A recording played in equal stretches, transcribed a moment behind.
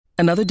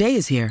Another day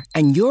is here,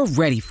 and you're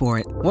ready for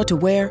it. What to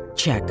wear?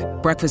 Check.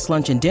 Breakfast,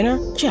 lunch, and dinner?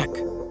 Check.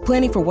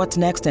 Planning for what's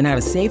next and how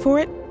to save for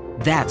it?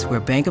 That's where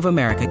Bank of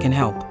America can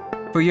help.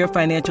 For your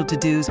financial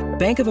to-dos,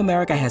 Bank of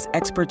America has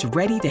experts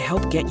ready to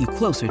help get you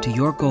closer to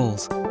your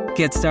goals.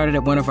 Get started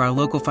at one of our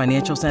local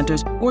financial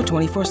centers or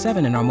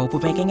 24/7 in our mobile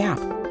banking app.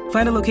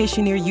 Find a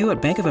location near you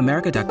at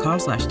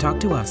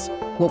bankofamerica.com/talktous.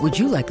 What would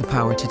you like the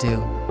power to do?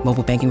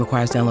 Mobile banking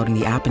requires downloading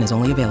the app and is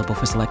only available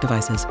for select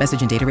devices.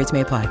 Message and data rates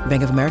may apply.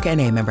 Bank of America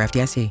N.A., member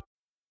FDIC.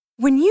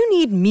 When you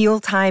need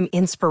mealtime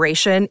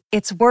inspiration,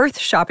 it's worth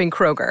shopping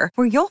Kroger,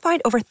 where you'll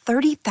find over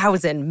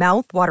 30,000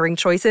 mouth-watering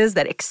choices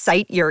that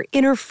excite your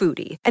inner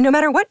foodie. And no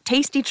matter what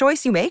tasty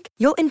choice you make,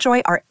 you'll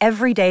enjoy our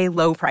everyday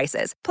low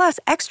prices, plus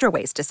extra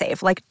ways to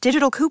save, like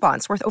digital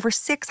coupons worth over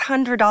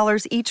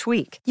 $600 each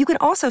week. You can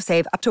also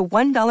save up to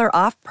 $1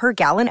 off per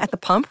gallon at the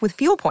pump with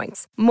fuel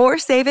points. More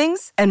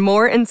savings and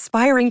more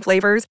inspiring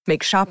flavors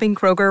make shopping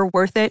Kroger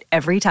worth it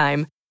every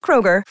time.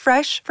 Kroger,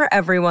 fresh for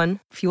everyone.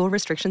 Fuel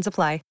restrictions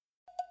apply.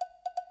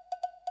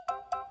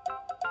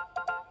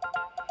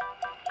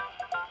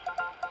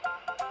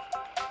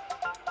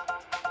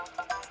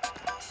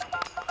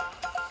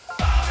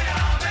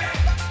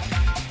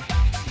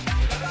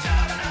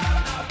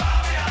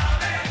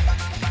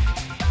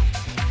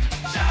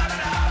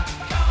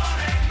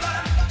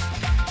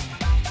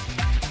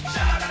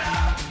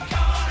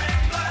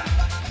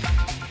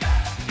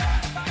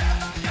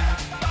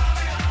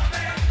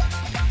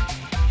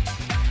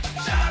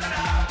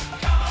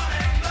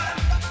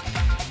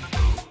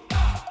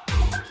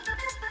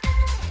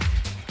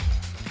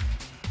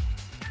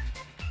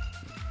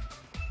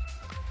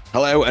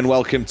 Hello and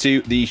welcome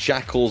to the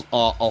Shackles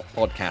Are Off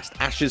podcast.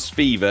 Ashes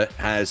fever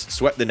has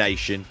swept the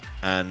nation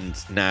and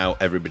now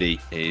everybody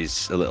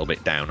is a little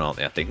bit down, aren't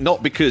they? I think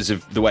not because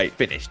of the way it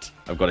finished,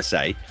 I've got to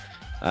say,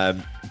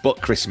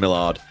 but Chris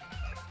Millard.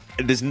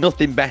 There's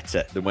nothing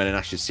better than when an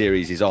Ashes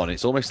series is on.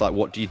 It's almost like,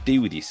 what do you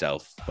do with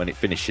yourself when it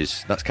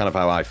finishes? That's kind of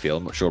how I feel.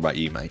 I'm not sure about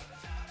you, mate.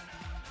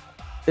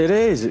 It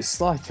is.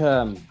 It's like,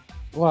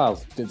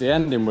 well, the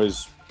ending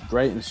was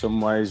great in some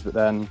ways, but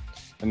then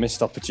a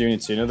missed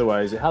opportunity in other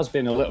ways. It has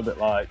been a little bit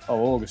like,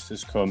 August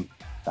has come,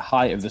 the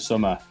height of the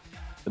summer,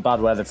 the bad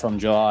weather from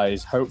July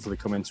is hopefully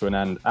coming to an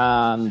end,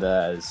 and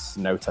there's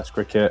no Test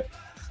cricket.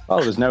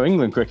 Oh, there's no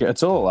England cricket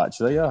at all,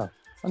 actually. Yeah,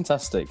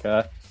 fantastic.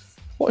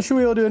 What should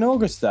we all do in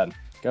August then?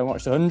 Go and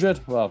watch the 100?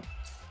 Well,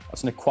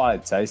 that's an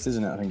acquired taste,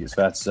 isn't it? I think it's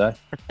fair to say.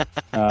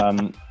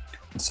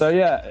 So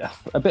yeah,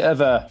 on a bit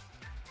of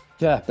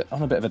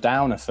a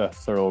downer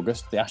for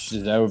August. The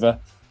Ashes is over.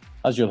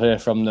 As you'll hear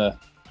from the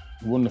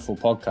wonderful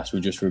podcast we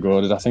just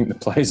recorded, I think the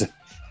players are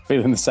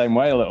feeling the same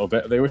way a little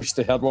bit. They wish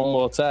they had one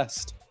more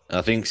test.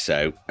 I think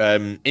so.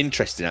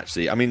 Interesting,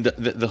 actually. I mean, the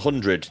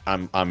 100,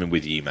 I'm in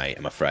with you, mate,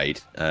 I'm afraid.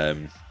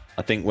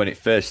 I think when it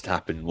first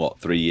happened,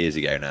 3 years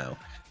ago now,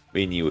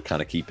 me and you were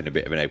kind of keeping a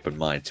bit of an open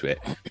mind to it.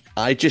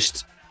 And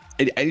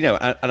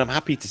I'm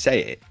happy to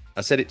say it.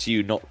 I said it to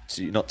you not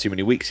too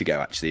many weeks ago,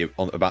 actually,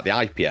 about the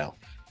IPL.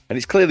 And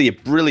it's clearly a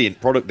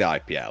brilliant product, the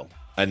IPL.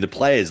 And the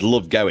players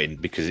love going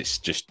because it's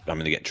just,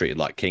 they get treated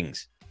like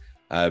kings.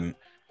 But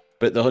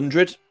the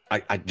 100,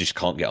 I just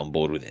can't get on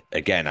board with it.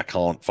 Again, I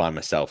can't find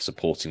myself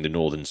supporting the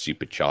Northern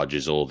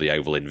Superchargers or the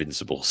Oval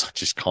Invincibles. I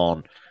just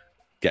can't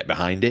get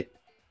behind it.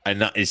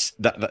 And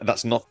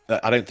that's not,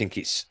 I don't think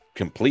it's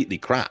completely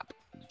crap.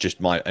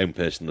 Just my own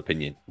personal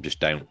opinion.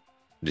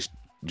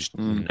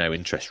 No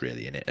interest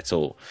really in it at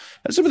all.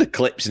 And some of the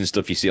clips and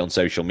stuff you see on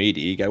social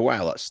media, you go,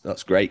 wow,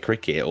 that's great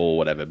cricket or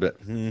whatever.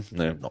 But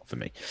no, not for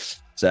me.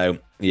 So,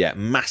 yeah,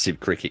 massive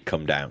cricket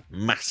come down.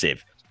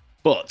 Massive.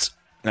 But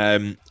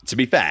to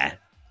be fair,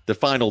 the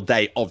final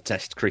day of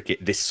Test cricket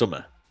this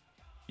summer,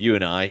 you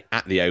and I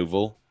at the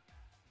Oval,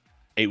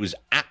 it was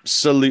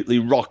absolutely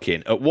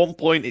rocking. At one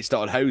point, it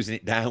started hosing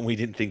it down. We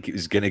didn't think it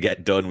was going to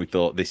get done. We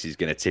thought this is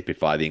going to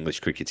typify the English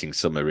cricketing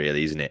summer,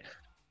 really, isn't it?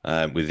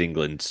 With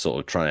England sort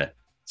of trying to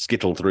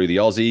skittle through the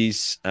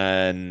Aussies.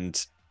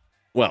 And,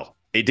 well,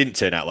 it didn't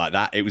turn out like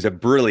that. It was a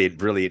brilliant,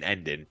 brilliant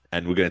ending.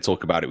 And we're going to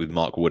talk about it with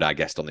Mark Wood, our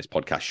guest on this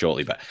podcast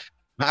shortly. But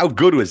how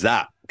good was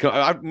that?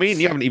 Me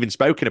and you haven't even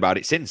spoken about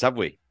it since, have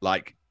we?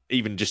 Like,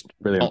 even just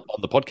on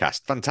the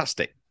podcast.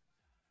 Fantastic.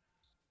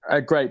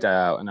 A great day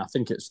out, and I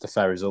think it's the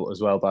fair result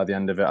as well by the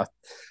end of it.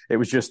 It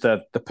was just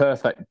the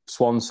perfect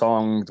swan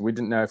song. We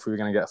didn't know if we were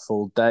going to get a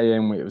full day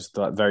in. It was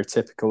very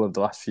typical of the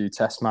last few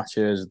Test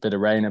matches, a bit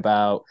of rain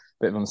about,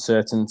 a bit of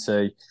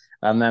uncertainty.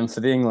 And then for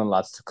the England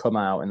lads to come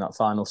out in that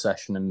final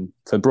session and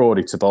for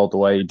Brody to bowl the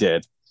way he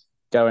did,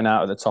 going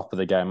out at the top of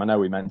the game. I know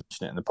we mentioned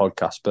it in the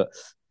podcast, but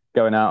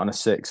going out on a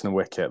 6 and a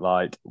wicket,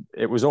 like,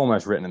 it was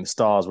almost written in the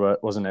stars,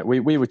 wasn't it? We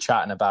were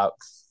chatting about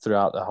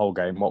throughout the whole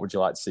game, what would you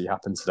like to see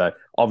happen today?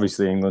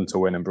 Obviously, England to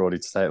win and Brody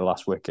to take the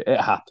last wicket. It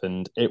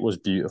happened. It was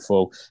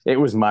beautiful. It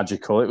was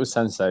magical. It was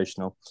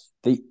sensational.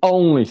 The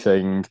only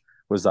thing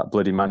was that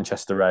bloody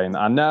Manchester rain.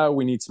 I know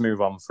we need to move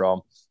on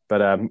from,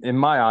 but in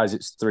my eyes,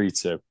 it's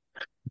 3-2.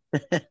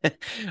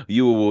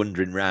 You were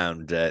wandering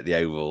round the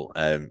Oval.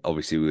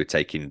 Obviously, we were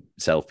taking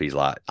selfies,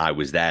 like I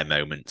was there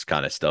moments,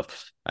 kind of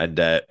stuff. And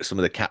some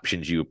of the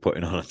captions you were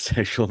putting on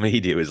social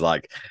media was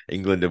like,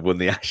 "England have won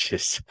the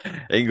Ashes.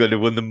 England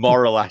have won the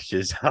moral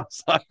Ashes." I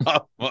was like,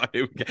 "Oh my!"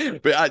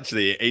 But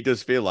actually, it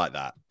does feel like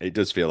that. It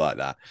does feel like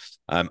that.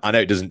 I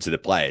know it doesn't to the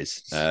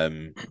players.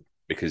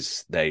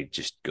 Because they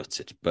just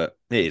gutted, but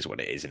it is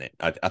what it is, isn't it?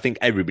 I think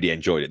everybody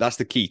enjoyed it. That's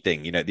the key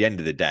thing. At the end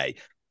of the day,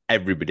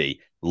 everybody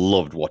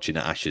loved watching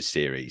the Ashes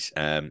series,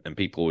 and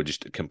people were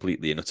just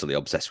completely and utterly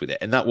obsessed with it.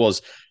 And that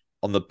was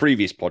on the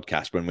previous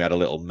podcast when we had a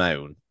little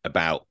moan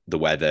about the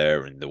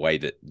weather and the way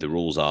that the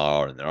rules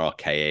are, and they're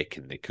archaic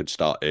and they could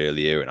start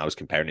earlier. And I was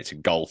comparing it to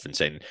golf and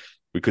saying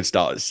we could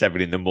start at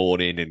 7 a.m,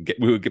 and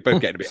we were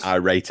both getting a bit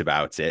irate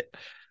about it.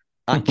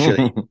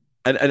 Actually,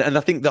 and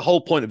I think the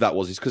whole point of that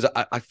was because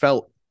I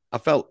felt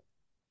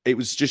it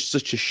was just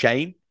such a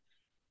shame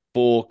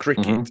for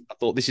cricket. I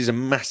thought this is a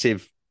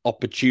massive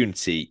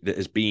opportunity that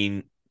has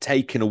been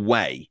taken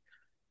away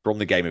from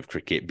the game of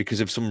cricket because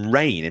of some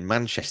rain in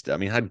Manchester. I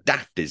mean, how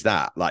daft is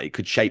that? Like, it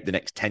could shape the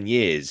next 10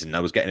 years, and I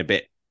was getting a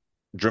bit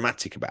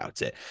dramatic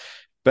about it.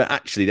 But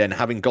actually, then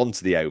having gone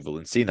to the Oval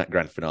and seen that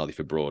grand finale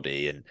for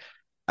Broady, and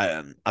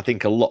I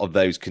think a lot of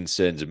those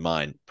concerns of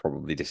mine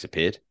probably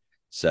disappeared.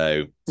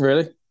 So,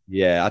 really?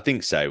 Yeah, I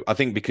think so. I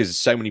think because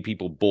so many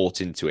people bought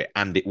into it,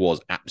 and it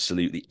was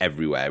absolutely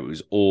everywhere. It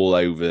was all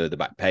over the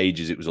back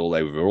pages. It was all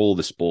over all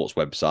the sports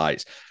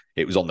websites.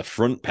 It was on the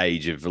front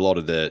page of a lot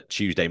of the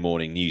Tuesday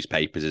morning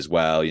newspapers as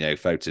well.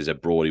 Photos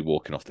of Broady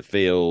walking off the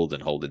field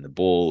and holding the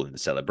ball and the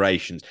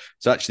celebrations.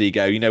 So actually, you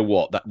go, you know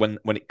what? That when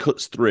it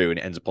cuts through and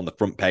it ends up on the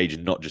front page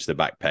and not just the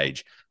back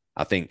page,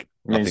 I think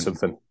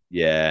something.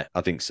 Yeah,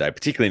 I think so.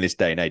 Particularly in this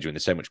day and age when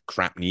there's so much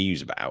crap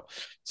news about.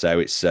 So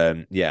it's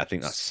I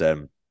think that's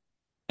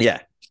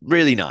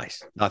really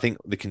nice. I think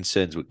the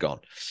concerns were gone.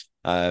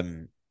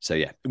 So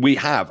yeah, we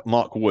have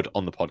Mark Wood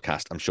on the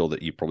podcast. I'm sure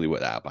that you probably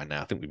worked that out by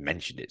now. I think we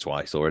mentioned it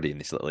twice already in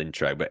this little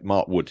intro, but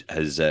Mark Wood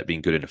has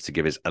been good enough to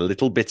give us a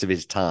little bit of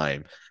his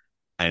time,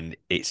 and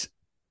it's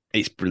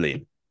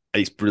brilliant.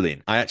 It's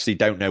brilliant. I actually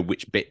don't know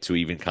which bit to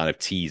even kind of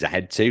tease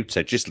ahead to,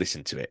 so just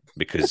listen to it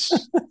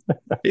because,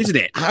 isn't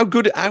it?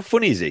 How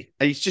funny is he?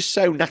 He's just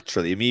so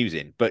naturally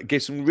amusing, but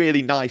gives some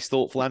really nice,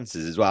 thoughtful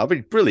answers as well. I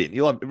mean, brilliant.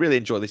 You'll really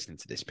enjoy listening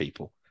to this,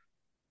 people.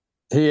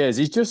 He is.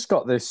 He's just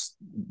got this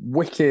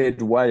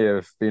wicked way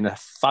of being a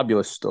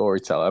fabulous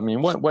storyteller. I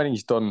mean, when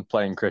he's done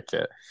playing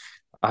cricket,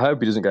 I hope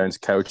he doesn't go into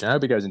coaching. I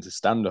hope he goes into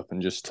stand-up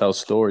and just tells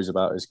stories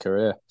about his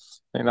career.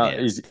 I think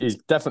that he's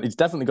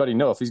definitely got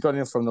enough. He's got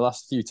enough from the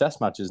last few Test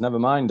matches. Never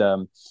mind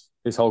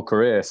his whole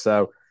career.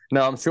 So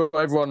no, I'm sure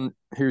everyone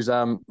who's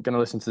going to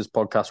listen to this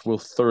podcast will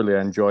thoroughly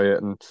enjoy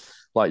it. And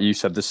like you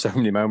said, there's so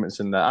many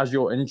moments in there. As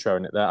you're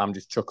introing it there, I'm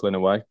just chuckling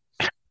away.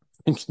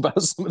 Thinking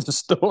about some of the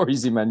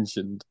stories he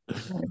mentioned.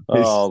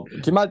 Oh,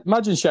 can you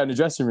imagine sharing a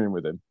dressing room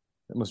with him?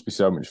 It must be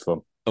so much fun.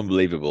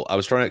 Unbelievable. I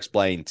was trying to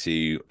explain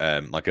to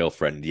my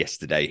girlfriend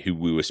yesterday, who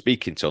we were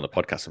speaking to on the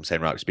podcast. I'm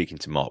saying, right, we're speaking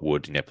to Mark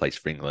Wood, plays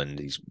for England.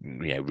 He's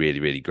really,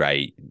 really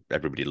great.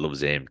 Everybody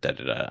loves him.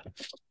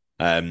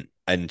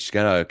 And she's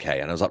going, oh, okay.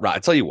 And I was like, right, I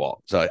tell you what.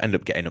 So I end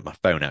up getting up my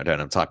phone out,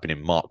 and I'm typing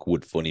in Mark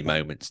Wood funny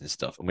moments and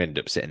stuff. And we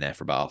ended up sitting there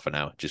for about half an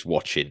hour just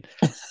watching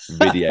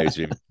videos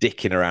of him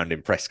dicking around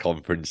in press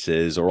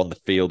conferences or on the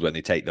field when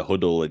they take the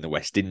huddle in the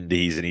West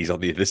Indies and he's on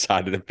the other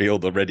side of the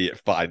field already at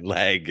fine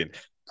leg, and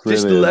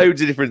just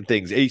loads of different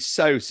things. He's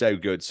so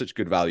good, such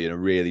good value, and a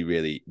really,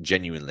 really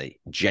genuinely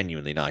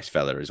nice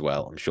fella as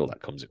well. I'm sure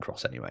that comes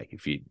across anyway,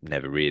 if you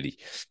never really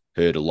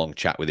heard a long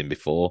chat with him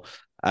before.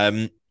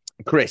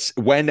 Chris,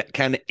 when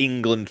can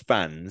England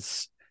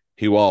fans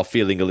who are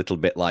feeling a little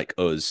bit like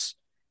us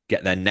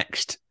get their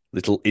next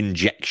little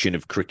injection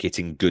of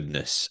cricketing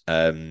goodness?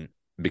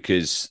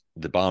 Because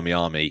the Barmy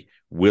Army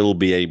will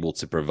be able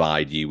to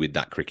provide you with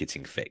that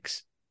cricketing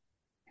fix.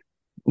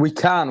 We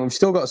can. We've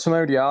still got some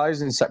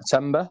ODIs in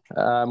September.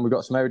 We've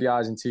got some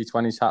ODIs and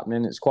T20s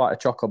happening. It's quite a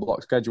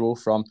chock-a-block schedule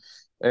from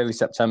early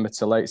September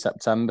to late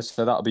September,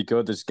 so that'll be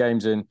good. There's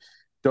games in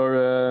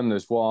Durham,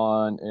 there's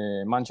one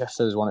in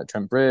Manchester, there's one at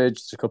Trent Bridge,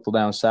 there's a couple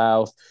down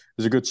south.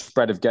 There's a good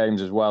spread of games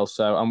as well.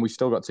 So, and we've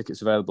still got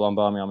tickets available on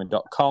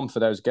barmyarmy.com for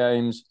those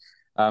games.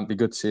 Be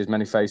good to see as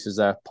many faces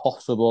there as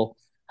possible.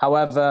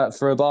 However,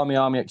 for a Barmy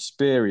Army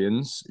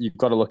experience, you've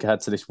got to look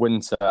ahead to this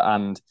winter,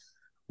 and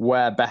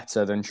where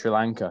better than Sri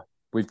Lanka?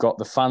 We've got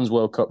the Fans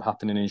World Cup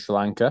happening in Sri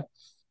Lanka,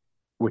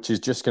 which is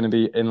just going to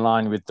be in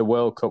line with the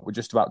World Cup. We're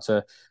just about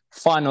to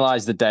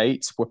finalise the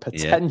date. We're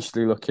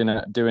potentially looking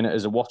at doing it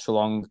as a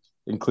watch-along,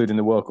 including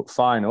the World Cup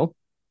final.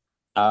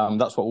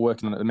 That's what we're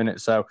working on at the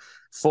minute. So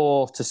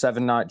 4 to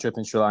 7 night trip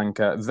in Sri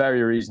Lanka,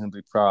 very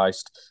reasonably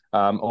priced.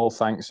 All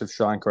thanks of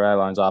Sri Lanka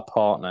Airlines, our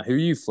partner, who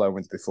you've flown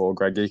with before,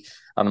 Greggy,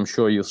 and I'm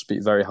sure you'll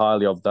speak very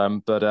highly of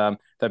them. But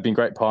they've been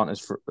great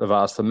partners of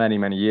ours for many,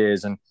 many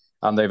years, and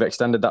they've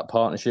extended that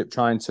partnership,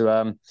 trying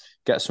to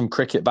get some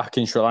cricket back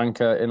in Sri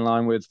Lanka in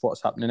line with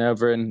what's happening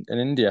over in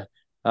India.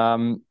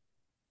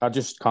 I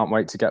just can't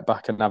wait to get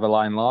back and have a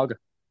lion lager.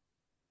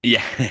 Yeah,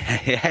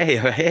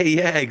 hey,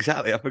 yeah,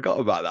 exactly. I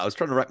forgot about that. I was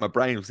trying to rack my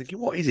brain. I was thinking,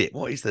 what is it?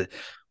 What is the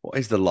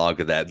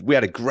lager there? We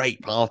had a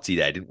great party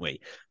there, didn't we?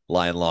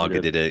 Lion We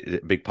Lager did. did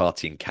a big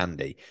party in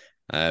Candy.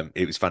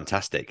 It was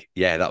fantastic.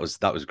 Yeah, that was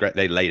great.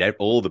 They laid out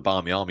all the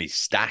Barmy Army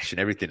stash and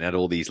everything. Had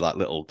all these like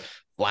little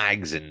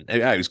flags and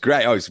it was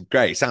great. Oh, it was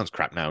great. It sounds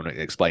crap now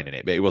explaining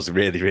it, but it was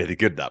really, really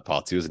good that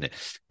party, wasn't it?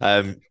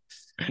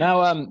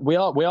 Now, we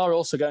are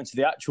also going to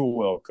the actual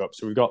World Cup,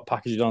 so we've got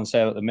packages on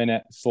sale at the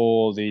minute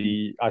for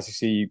the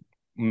ICC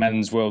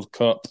Men's World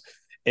Cup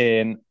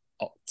in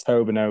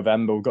October,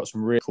 November. We've got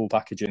some really cool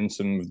packaging,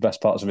 some of the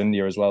best parts of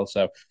India as well.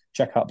 So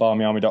check out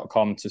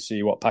barmyarmy.com to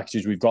see what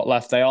packages we've got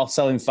left. They are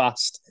selling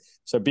fast,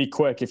 so be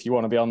quick if you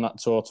want to be on that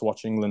tour to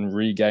watch England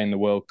regain the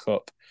World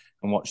Cup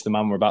and watch the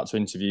man we're about to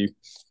interview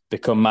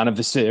become man of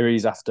the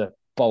series after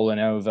bowling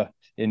over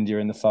India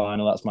in the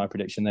final. That's my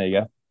prediction. There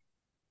you go.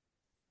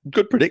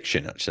 Good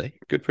prediction, actually.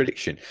 Good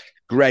prediction.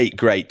 Great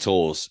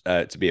tours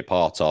to be a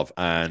part of.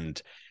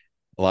 And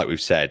like we've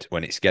said,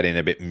 when it's getting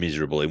a bit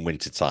miserable in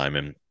wintertime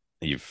and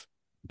you've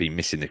been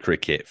missing the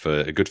cricket for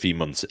a good few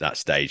months at that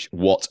stage,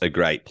 what a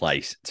great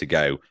place to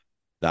go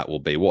that will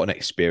be. What an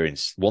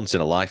experience. Once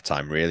in a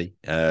lifetime, really.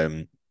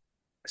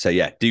 So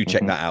yeah, do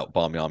check that out,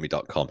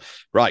 barmyarmy.com.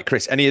 Right,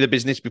 Chris, any other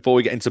business before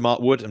we get into Mark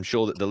Wood? I'm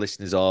sure that the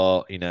listeners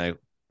are, no,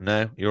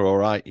 you're all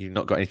right. You've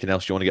not got anything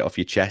else you want to get off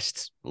your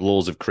chest?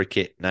 Laws of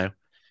cricket? No?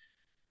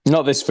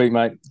 Not this week,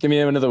 mate. Give me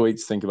another week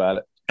to think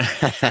about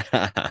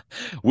it.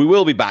 We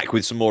will be back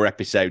with some more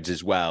episodes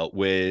as well.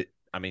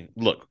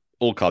 Look,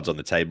 all cards on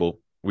the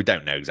table. We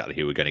don't know exactly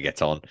who we're going to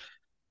get on,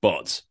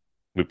 but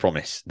we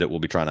promise that we'll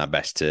be trying our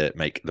best to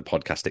make the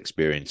podcast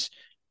experience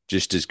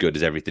just as good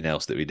as everything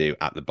else that we do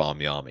at the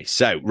Barmy Army.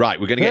 So, right,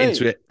 we're going to get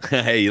into it.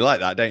 Hey, you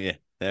like that, don't you?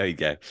 There you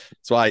go.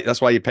 That's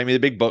why you pay me the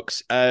big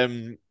bucks.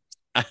 Right,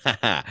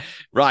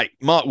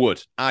 Mark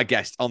Wood, our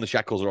guest on the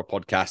Shackles Raw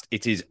podcast.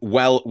 It is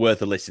well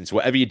worth a listen. So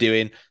whatever you're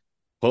doing,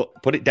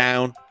 put it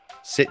down,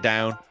 sit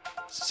down,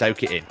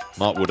 soak it in.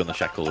 Mark Wood on the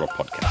Shackles Raw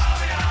podcast.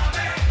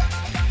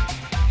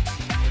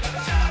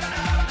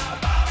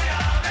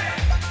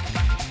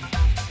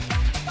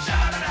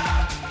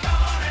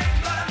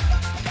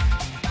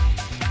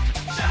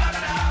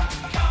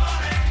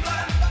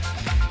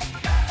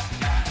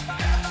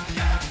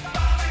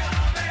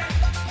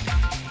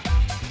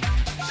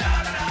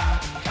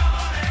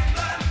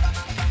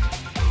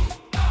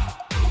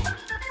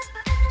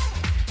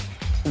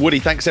 Woody,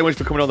 thanks so much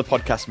for coming on the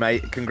podcast,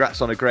 mate.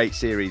 Congrats on a great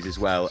series as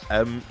well.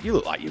 You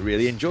look like you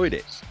really enjoyed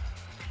it.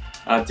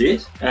 I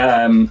did.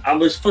 I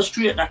was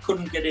frustrated I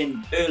couldn't get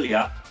in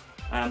earlier.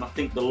 I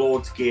think the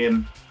Lord's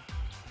game,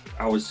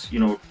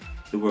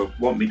 they were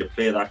wanting me to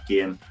play that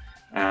game,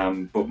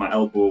 but my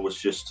elbow was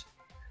just,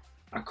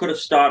 I could have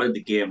started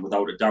the game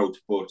without a doubt,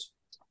 but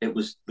they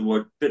were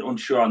a bit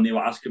unsure and they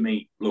were asking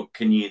me, look,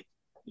 can you,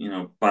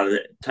 by the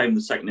time the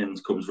second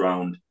innings comes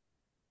round,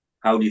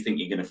 how do you think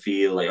you're going to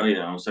feel?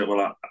 I said,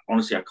 well,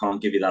 honestly, I can't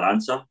give you that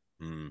answer.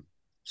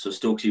 So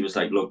Stokesy was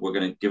like, look, we're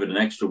going to give it an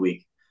extra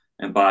week.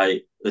 And by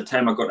the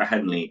time I got to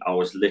Headingley, I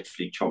was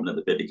literally chomping at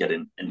the bit to get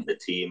into the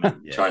team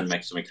and try and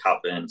make something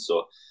happen.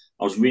 So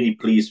I was really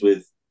pleased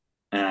with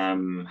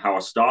how I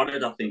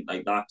started. I think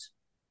like that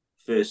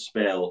first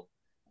spell,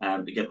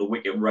 to get the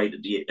wicket right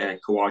at the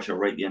Khawaja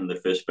right at the end of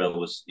the first spell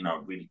was,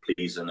 really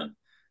pleasing.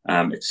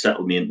 And it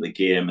settled me into the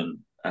game.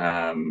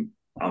 And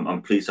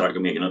I'm pleased that I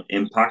can make an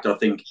impact. I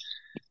think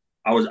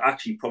I was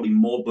actually probably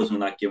more buzzing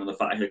with that game than the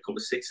fact I hit a couple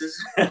of sixes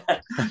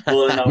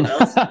more than anyone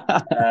else.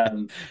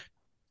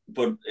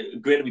 But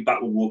great to be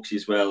back with Wokesy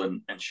as well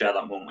and share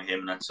that moment with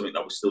him. And that's something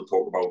that we still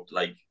talk about,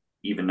 like,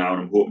 even now.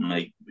 And I'm hoping,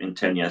 like, in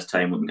 10 years'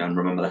 time, we can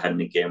remember the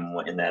Headingley game and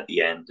we're in there at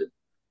the end.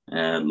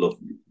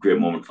 Great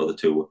moment for the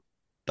tour.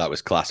 That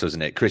was class,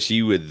 wasn't it? Chris,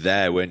 you were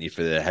there, weren't you,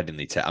 for the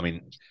Headingley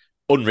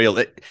unreal.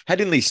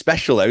 Headingley's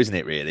special, though, isn't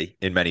it, really,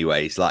 in many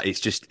ways? Like,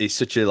 it's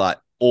such a, like,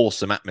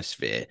 awesome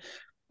atmosphere.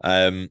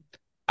 And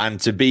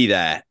to be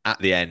there at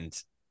the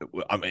end,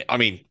 I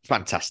mean,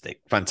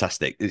 fantastic.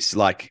 It's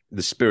like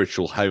the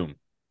spiritual home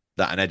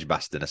that an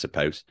Edgbaston, I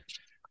suppose.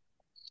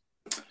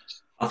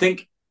 I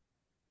think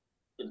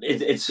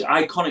it's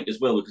iconic as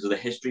well because of the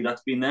history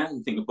that's been there.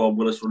 You think of Bob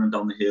Willis running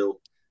down the hill.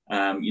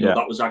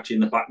 That was actually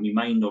in the back of my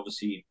mind,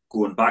 obviously,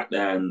 going back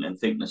there and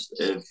thinking of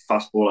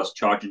fast bowlers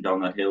charging down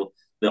that hill.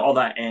 The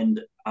other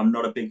end, I'm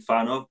not a big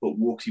fan of, but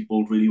Wokesy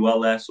bowled really well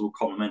there, so we'll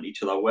complement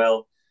each other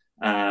well.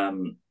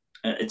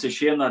 It's a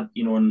shame that,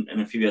 in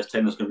a few years'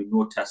 time, there's going to be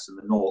no tests in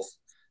the north,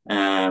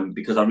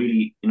 because I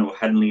really,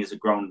 Headingley is a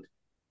ground,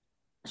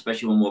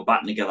 especially when we're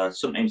batting together,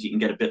 sometimes you can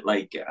get a bit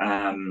like,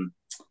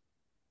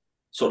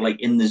 sort of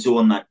like in the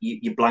zone that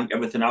you blank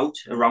everything out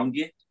around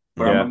you.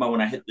 But I remember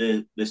when I hit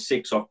the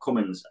six off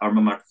Cummins, I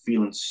remember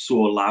feeling so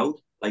loud,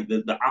 like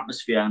the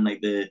atmosphere and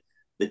like the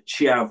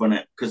cheer of when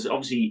it, because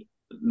obviously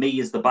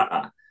me as the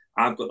batter,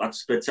 I've got that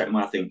split second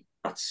where I think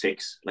that's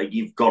six, like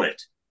you've got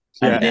it.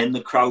 And then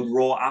the crowd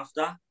roar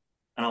after.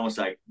 And I was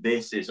like,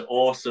 this is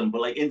awesome.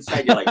 But like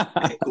inside, you're like,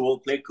 play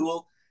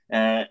cool.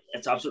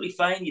 It's absolutely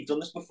fine. You've done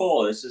this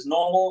before. This is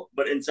normal.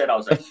 But inside, I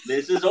was like,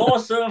 this is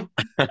awesome.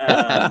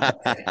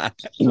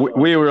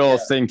 We were all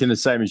thinking the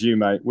same as you,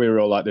 mate. We were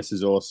all like, this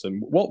is awesome.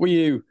 What were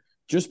you,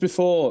 just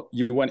before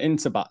you went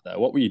into bat there,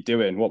 what were you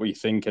doing? What were you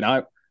thinking?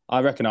 I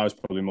reckon I was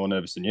probably more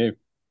nervous than you.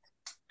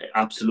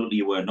 Absolutely,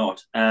 you were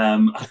not.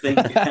 I think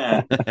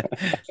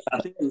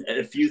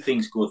a few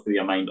things go through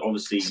your mind.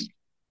 Obviously,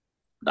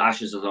 the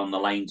Ashes is on the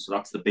line, so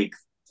that's the big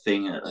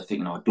thing. I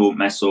think, don't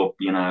mess up.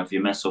 If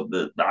you mess up,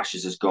 the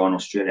Ashes is gone.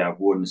 Australia have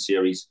won the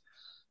series.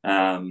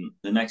 The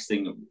next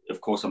thing, of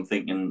course, I'm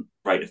thinking,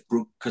 right, if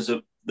Brooke, because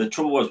the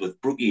trouble was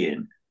with Brookie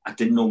in, I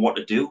didn't know what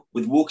to do.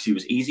 With Wokesy, it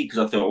was easy because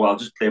I thought, well, I'll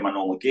just play my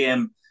normal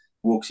game.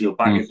 Wokesy will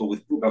back it. But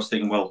with Brooke, I was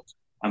thinking, well,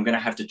 I'm going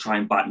to have to try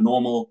and bat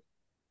normal.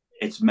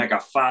 It's mega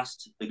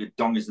fast. The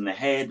dongers in the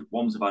head.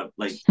 One's about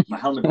my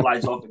helmet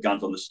flies off, it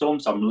lands on the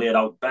stumps. I'm laid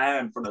out bare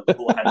in front of the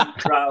whole head of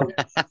the crowd.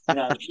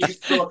 These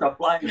thoughts are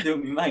flying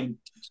through my mind.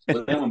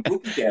 But then when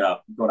Brookie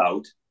got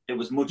out, it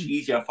was much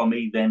easier for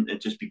me then to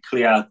just be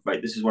clear.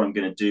 Right, this is what I'm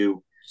going to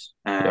do.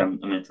 I'm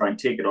going to try and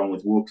take it on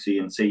with Wokesy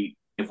and see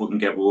if we can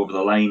get over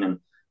the line. And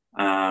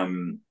I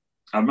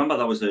remember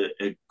that was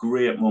a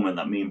great moment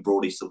that me and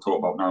Brody still talk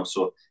about now.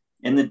 So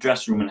in the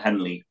dressing room in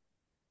Henley,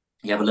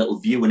 you have a little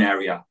viewing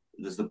area.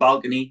 There's the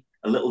balcony,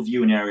 a little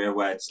viewing area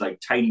where it's like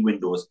tiny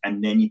windows,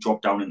 and then you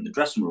drop down in the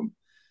dressing room.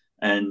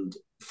 And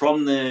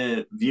from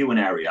the viewing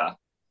area,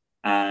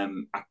 I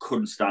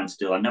couldn't stand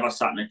still. I never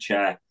sat in a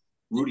chair.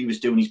 Rudy was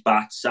doing his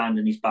bat,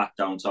 sanding his bat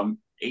down. So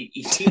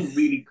he seemed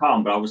really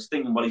calm, but I was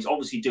thinking, well, he's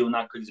obviously doing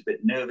that because he's a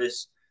bit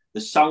nervous.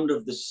 The sound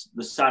of the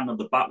sand of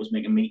the bat was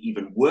making me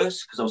even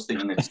worse because I was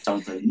thinking it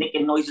sounds like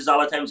nicking noises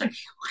all the time. It's like,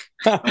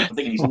 I'm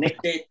thinking he's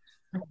nicked it.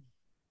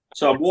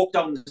 So I walked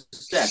down the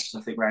steps.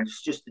 I think, right,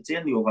 it's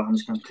in the over. I'm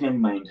just going to clear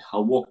my mind.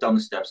 I'll walk down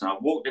the steps, and I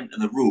walked into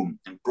the room,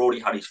 and Brody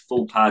had his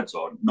full pads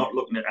on, not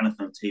looking at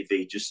anything on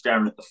TV, just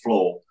staring at the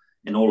floor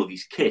in all of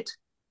his kit.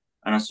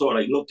 And I sort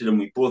of looked at him.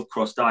 We both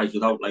crossed eyes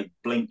without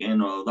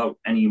blinking or without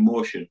any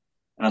emotion.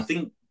 And I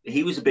think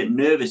he was a bit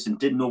nervous and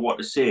didn't know what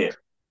to say.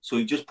 So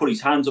he just put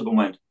his hands up and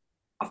went,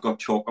 "I've got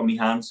chalk on my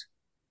hands."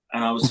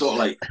 And I was sort of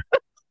like,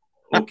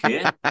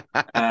 okay.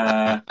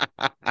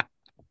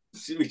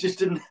 We just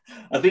didn't.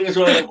 I think it's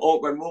one of them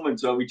awkward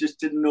moments where we just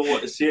didn't know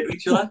what to say to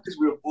each other because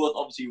we were both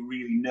obviously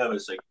really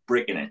nervous,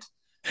 breaking it.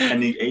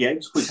 And he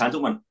just put his hands up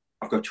and went,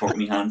 "I've got chalk in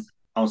my hands."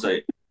 I was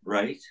like,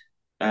 right.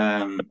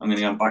 I'm going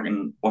to go back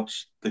and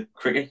watch the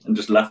cricket, and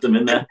just left him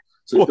in there.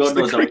 So God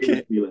knows how he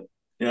was feeling.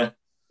 Yeah.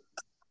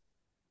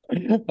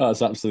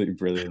 That's absolutely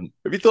brilliant.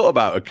 Have you thought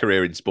about a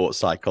career in sports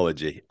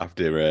psychology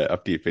after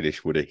you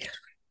finish, Woody?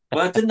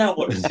 Well, I didn't know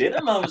what to say to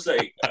him. I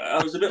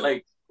was a bit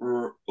like,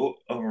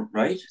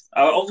 right.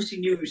 I obviously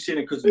knew he was saying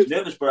it because he was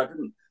nervous, but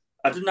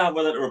I didn't know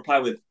whether to reply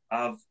with,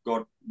 "I've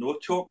got no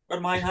chalk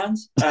on my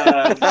hands,"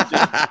 and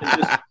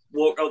just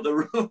walk out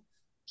the room.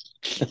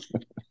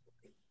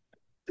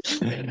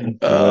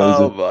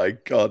 Oh my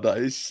God, that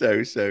is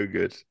so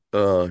good.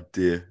 Oh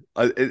dear.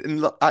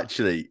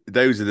 Actually,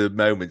 those are the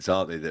moments,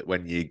 aren't they, that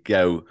when you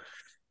go,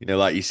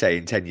 like you say,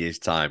 in 10 years'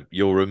 time,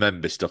 you'll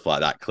remember stuff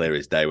like that clear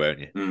as day, won't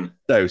you?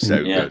 So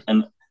good.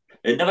 And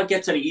it never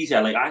gets any easier.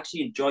 I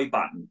actually enjoy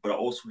batting, but I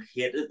also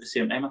hate it at the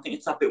same time. I think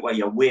it's that bit where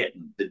you're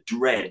waiting, the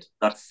dread,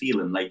 that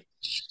feeling. When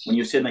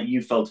you're saying that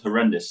you felt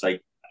horrendous,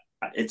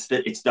 it's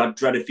that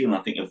dreaded feeling,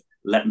 I think, of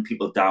letting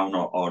people down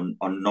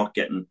or not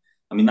getting.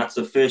 I mean, that's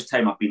the first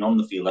time I've been on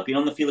the field. I've been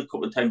on the field a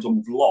couple of times when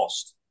we've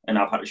lost and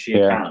I've had to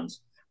shake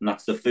hands. And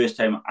that's the first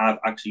time I've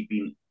actually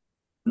been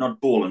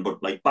not bowling,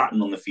 but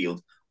batting on the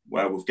field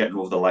where we've getting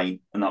over the line.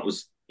 And that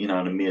was, an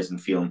amazing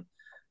feeling.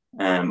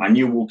 I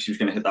knew Wokesy was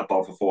going to hit that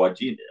ball for four.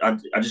 I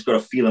just got a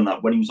feeling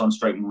that when he was on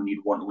strike and when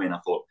he'd want to win, I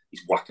thought,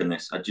 he's whacking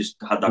this. I just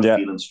had that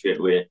feeling straight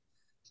away.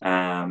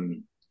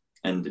 And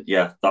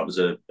that was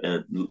a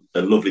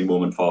lovely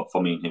moment for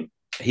me and him.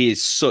 He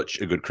is such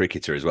a good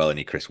cricketer as well, isn't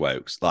he, Chris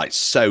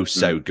Wokes?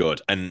 So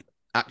good. And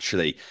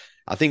actually,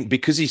 I think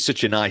because he's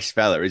such a nice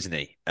fella, isn't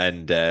he?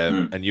 And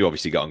you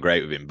obviously got on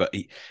great with him, but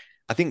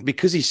I think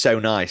because he's so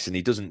nice and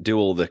he doesn't do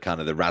all the kind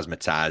of the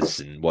razzmatazz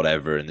and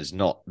whatever, and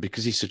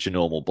because he's such a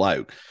normal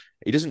bloke,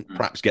 he doesn't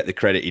perhaps get the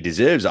credit he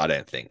deserves, I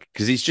don't think,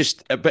 because he's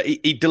just, but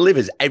he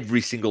delivers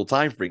every single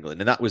time for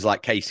England. And that was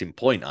case in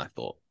point, I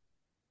thought.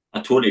 I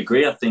totally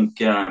agree. I think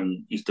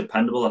he's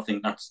dependable. I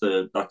think that's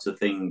the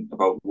thing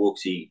about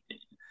Wokesy,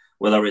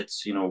 whether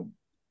it's,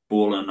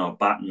 bowling or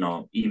batting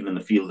or even in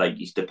the field,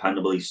 he's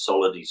dependable, he's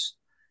solid,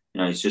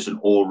 he's just an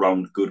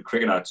all-round good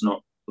cricketer. It's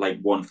not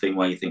one thing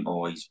where you think,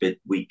 oh, he's a bit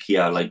weak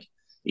here.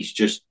 He's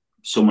just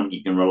someone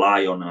you can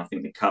rely on, and I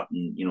think the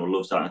captain,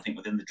 loves that. And I think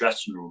within the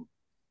dressing room,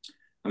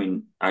 I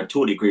mean, I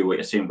totally agree with what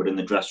you're saying, but in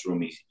the dressing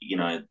room, he's,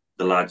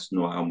 the lads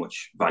know how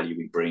much value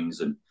he brings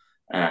and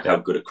how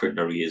good a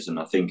cricketer he is. And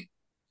I think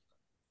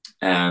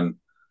the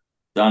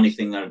only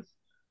thing that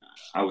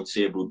I would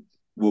say about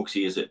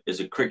Wokesy as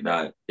a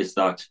cricketer is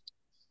that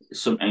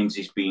sometimes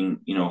he's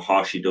been,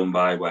 harshly done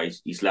by, where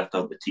he's left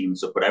out the team and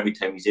stuff, but every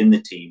time he's in the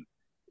team,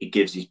 he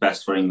gives his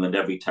best for England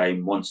every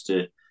time, wants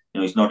to,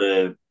 he's not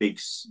a big,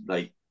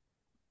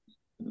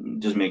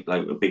 doesn't make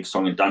like a big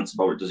song and dance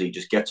about it, does he?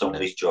 Just gets on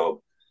with his job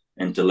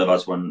and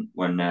delivers when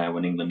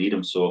England need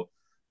him. So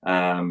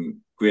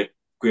great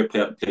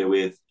player to play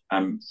with.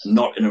 I'm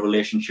not in a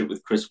relationship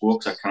with Chris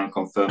Woakes. I can't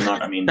confirm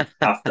that. I mean,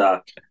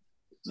 after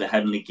the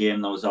Headingley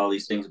game, there was all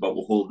these things about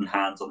we're holding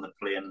hands on the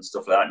plane and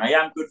stuff like that. And I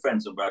am good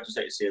friends with him, but I just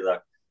like to say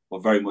that we're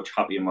very much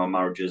happy in our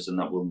marriages and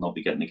that we'll not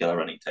be getting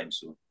together anytime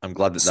soon. I'm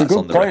glad that that's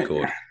on the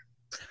record.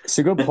 It's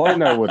a good point,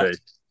 though, Woody.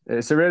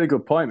 It's a really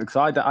good point because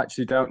I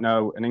actually don't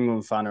know an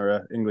England fan or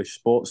an English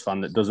sports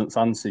fan that doesn't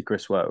fancy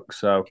Chris Woakes.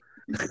 So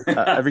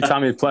every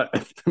time he plays,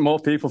 more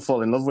people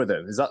fall in love with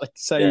him. Is that the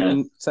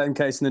same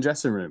case in the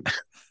dressing room?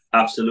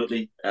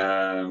 Absolutely.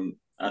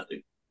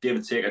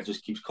 David Saker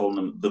just keeps calling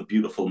him the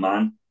beautiful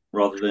man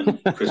rather than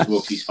Chris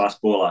Woakes'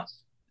 fast bowler.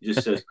 He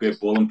just says great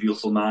bowling,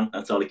 beautiful man.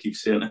 That's all he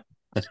keeps saying.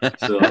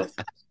 So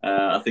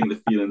I think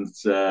the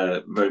feeling's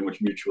very much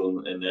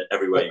mutual in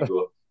everywhere you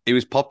go. It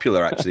was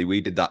popular, actually.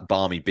 We did that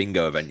Barmy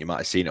bingo event. You might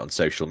have seen it on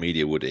social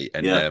media, Woody.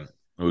 And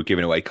we were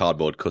giving away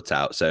cardboard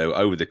cutouts. So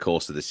over the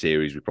course of the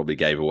series, we probably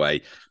gave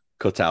away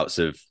cutouts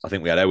of, I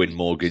think we had Owen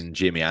Morgan,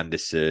 Jimmy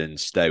Anderson,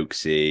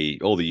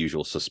 Stokesy, all the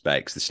usual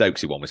suspects. The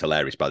Stokesy one was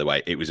hilarious, by the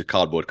way. It was a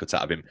cardboard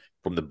cutout of him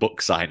from the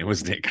book signing,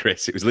 wasn't it,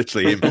 Chris? It was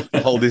literally him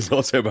holding his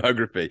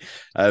autobiography.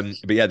 But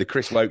yeah, the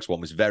Chris Woakes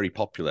one was very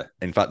popular.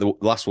 In fact, the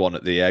last one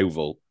at the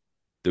Oval,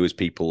 there was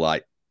people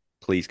like,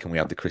 please, can we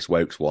have the Chris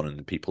Woakes one?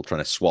 And people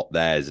trying to swap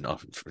theirs, and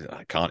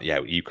I can't. Yeah,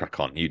 you crack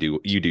on. You do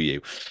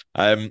you.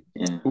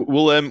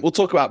 We'll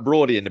talk about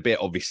Brody in a bit,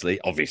 obviously.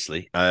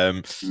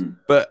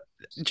 But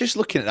just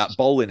looking at that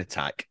bowling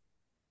attack,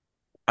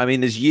 I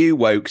mean, there's you,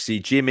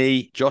 Wokesy,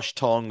 Jimmy, Josh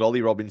Tong,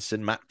 Ollie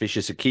Robinson, Matt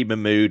Fisher, Sakeem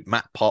Mahmood,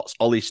 Matt Potts,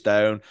 Ollie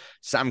Stone,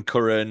 Sam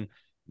Curran.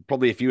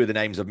 Probably a few of the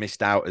names I've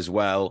missed out as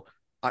well.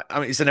 I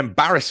mean, it's an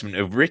embarrassment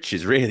of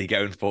riches, really,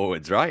 going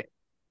forwards, right?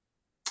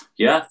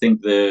 Yeah, I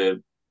think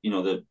the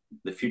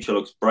future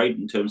looks bright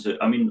in terms of,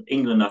 I mean,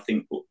 England, I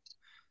think,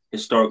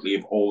 historically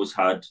have always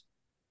had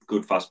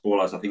good fast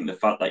bowlers. I think the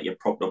fact that you're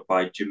propped up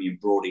by Jimmy and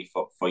Brody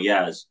for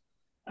years,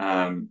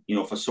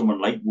 for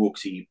someone like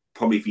Woakesy,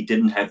 probably if he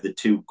didn't have the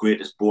two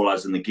greatest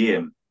bowlers in the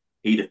game,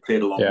 he'd have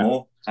played a lot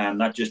more.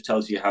 And that just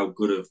tells you how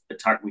good of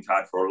attack we've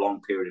had for a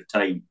long period of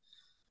time.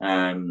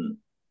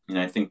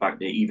 I think back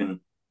to even,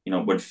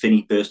 when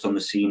Finney burst on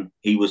the scene,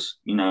 he was,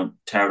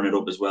 tearing it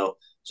up as well.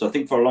 So I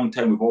think for a long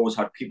time, we've always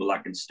had people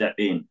that can step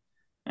in.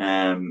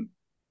 And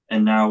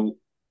now,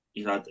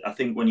 I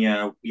think when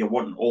you're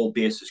wanting all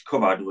bases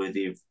covered,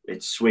 whether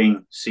it's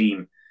swing,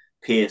 seam,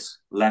 pace,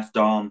 left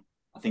arm,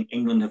 I think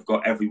England have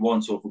got every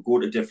one. So if we go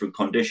to different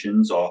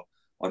conditions or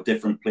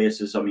different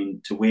places, I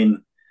mean, to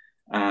win,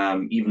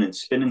 even in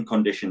spinning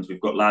conditions,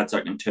 we've got lads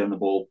that can turn the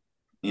ball.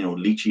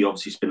 Leachy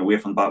obviously spin away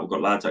from the bat. We've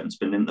got lads that can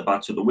spin into the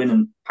bat. So the win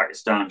in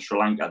Pakistan, Sri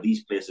Lanka,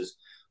 these places,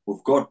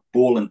 we've got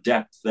ball and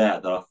depth there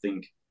that I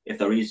think if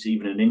there is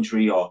even an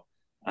injury or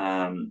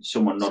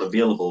someone not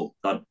available,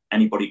 that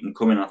anybody can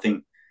come in. I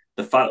think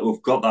the fact that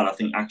we've got that, I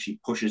think, actually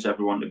pushes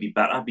everyone to be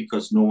better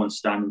because no one's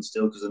standing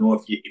still. Because I know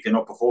if you're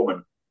not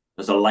performing,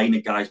 there's a line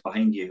of guys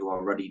behind you who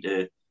are ready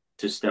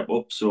to step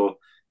up. So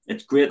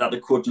it's great that the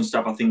coaching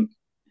staff, I think,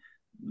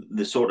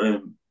 they sort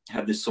of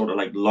have this sort of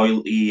like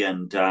loyalty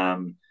and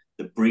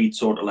the breed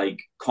sort of like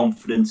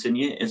confidence in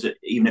you. Is it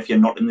even if you're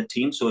not in the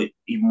team? So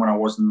even when I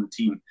wasn't in the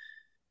team,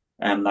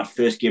 that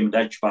first game at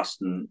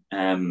Edgbaston,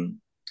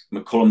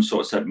 McCullum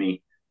sort of said to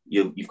me,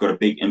 you've got a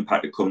big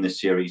impact to come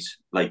this series.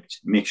 Like,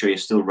 make sure you're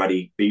still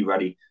ready, be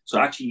ready. So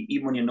actually,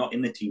 even when you're not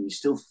in the team, you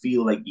still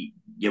feel like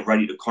you're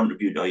ready to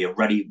contribute or you're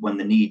ready when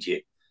they need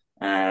you.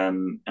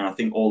 And I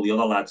think all the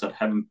other lads that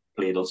haven't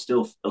played, they'll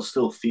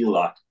still feel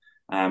that.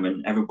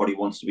 And everybody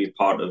wants to be a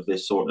part of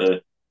this sort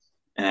of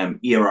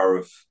era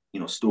of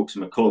Stokes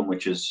and McCullum,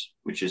 which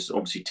is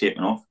obviously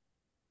taken off.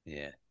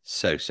 Yeah,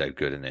 so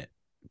good, isn't it,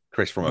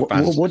 Chris? From a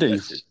fan's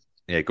perspective.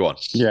 Yeah, go on.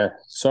 Yeah,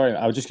 sorry.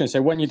 I was just going to say,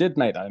 when you did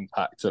make that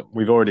impact,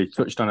 we've already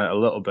touched on it a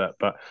little bit,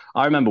 but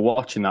I remember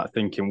watching that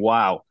thinking,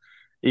 wow,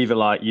 either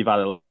like you've had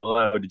a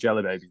load of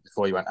jelly babies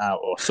before you went out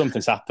or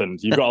something's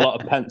happened. You've got a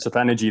lot of pent-up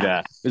energy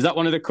there. Is that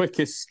one of the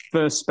quickest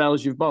first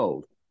spells you've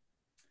bowled?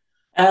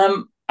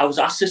 I was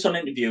asked this on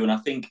an interview, and I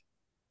think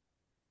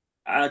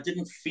I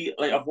didn't feel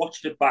like I've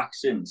watched it back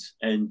since,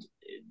 and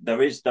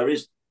it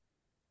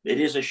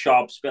is a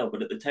sharp spell,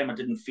 but at the time I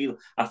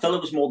felt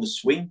it was more the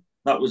swing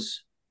that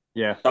was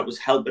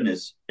helping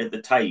us at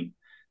the time,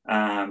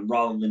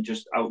 rather than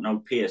just out and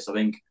out pace. I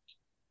think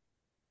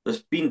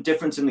there's been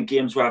difference in the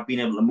games where I've been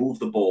able to move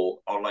the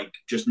ball or like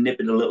just nip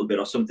it a little bit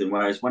or something.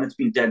 Whereas when it's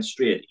been dead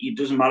straight, it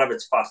doesn't matter if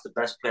it's fast. The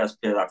best players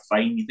play that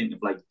fine. You think of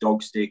like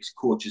dog sticks,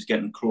 coaches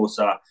getting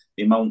closer,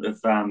 the amount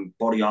of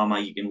body armor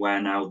you can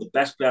wear now. The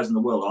best players in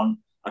the world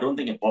I don't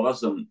think it bothers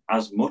them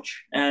as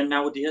much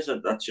nowadays.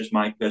 That's just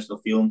my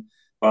personal feeling.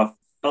 But I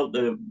felt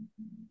the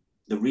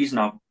reason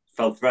I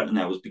felt threatened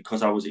there was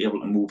because I was able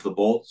to move the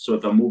ball. So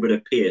if I move it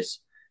at pace,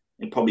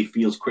 it probably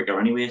feels quicker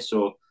anyway.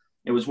 So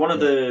it was one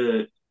of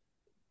the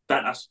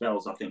better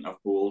spells I think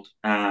I've bowled,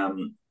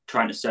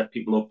 trying to set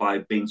people up by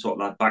being sort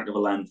of that back of a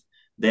length,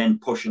 then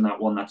pushing that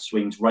one that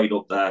swings right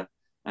up there.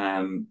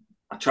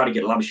 I tried to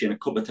get Labuschagne a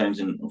couple of times,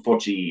 and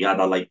unfortunately, he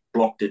either like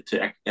blocked it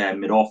to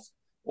mid off,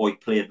 or he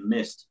played and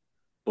missed.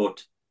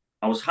 But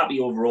I was happy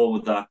overall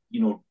with that.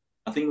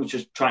 I think it was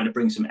just trying to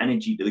bring some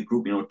energy to the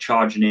group.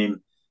 Charging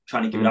in,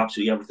 trying to give it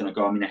absolutely everything I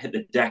got. I mean, I hit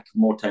the deck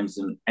more times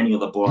than any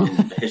other ball in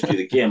the history of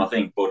the game, I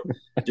think. But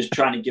just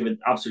trying to give it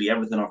absolutely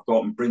everything I've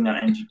got and bring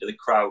that energy to the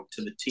crowd,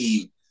 to the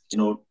team.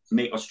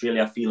 Make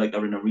Australia feel like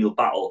they're in a real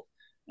battle.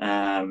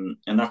 And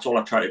that's all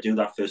I tried to do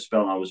that first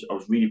spell. And I was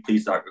really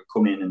pleased that I could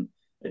come in and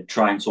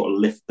try and sort of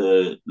lift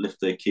the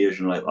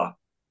occasion like that.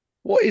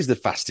 What is the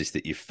fastest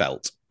that you've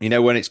felt?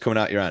 When it's coming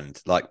out your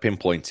hand, like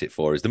pinpoint it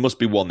for us. There must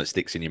be one that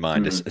sticks in your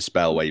mind, a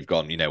spell where you've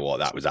gone, you know what,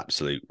 that was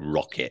absolute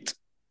rocket.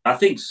 I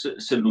think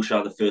St.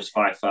 Lucia, the first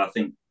 5, I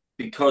think,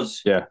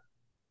 because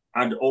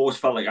I'd always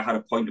felt like I had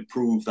a point to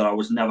prove that I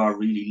was never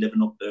really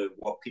living up to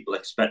what people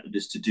expected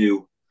us to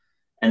do.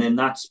 And in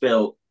that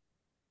spell,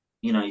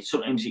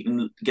 sometimes you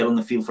can get on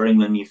the field for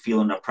England, you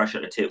feel under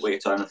pressure to take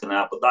weight or anything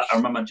like that. But I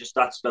remember just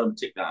that spell in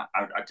particular,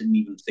 I didn't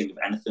even think of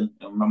anything.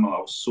 I remember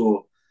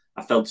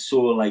I felt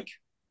so like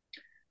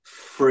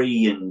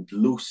free and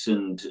loose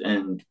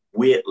and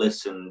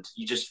weightless, and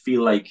you just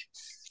feel like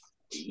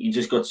you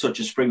just got such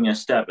a spring in your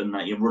step, and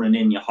that you're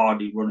running in, you're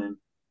hardly running.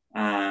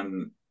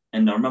 And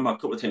I remember a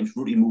couple of times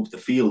Rudy moved the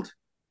field,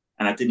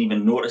 and I didn't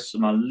even notice.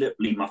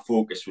 My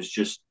focus was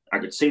just, I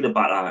could see the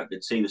batter, I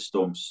could see the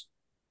stumps,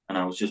 and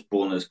I was just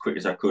bowling as quick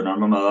as I could. And I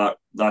remember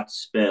that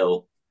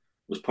spell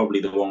was probably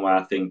the one where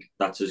I think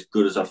that's as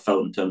good as I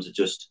felt in terms of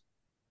just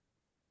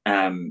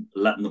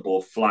letting the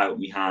ball fly out of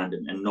my hand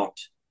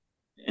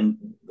and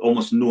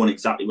almost knowing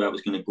exactly where it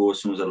was going to go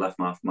as soon as I left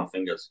my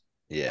fingers.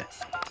 Yeah.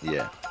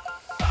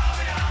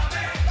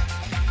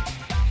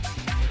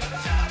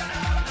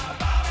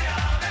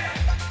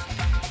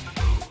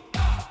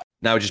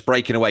 Now, just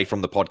breaking away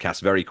from the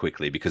podcast very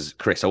quickly, because,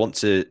 Chris, I want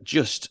to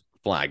just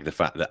flag the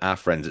fact that our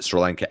friends at Sri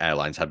Lanka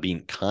Airlines have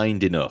been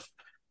kind enough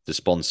to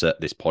sponsor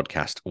this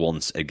podcast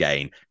once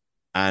again.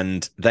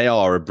 And they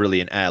are a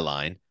brilliant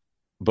airline.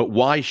 But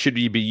why should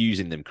you be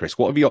using them, Chris?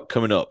 What have you got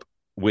coming up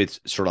with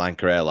Sri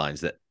Lanka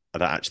Airlines that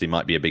actually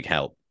might be a big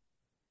help?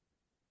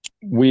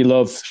 We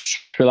love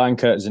Sri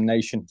Lanka as a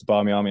nation, the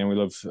Barmy Army, and we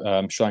love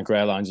Sri Lanka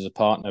Airlines as a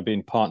partner,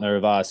 being a partner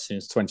of ours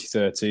since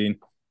 2013.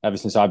 Ever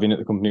since I've been at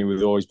the company,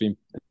 we've always been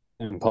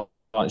in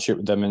partnership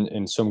with them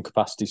in some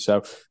capacity.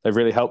 So they've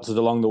really helped us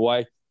along the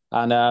way.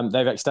 And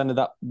they've extended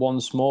that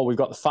once more. We've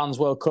got the Fans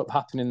World Cup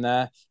happening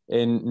there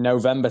in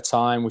November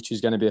time, which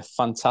is going to be a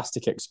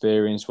fantastic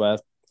experience where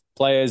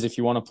players, if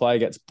you want to play,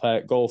 get to play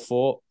at Goal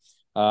Fort,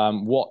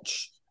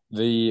 watch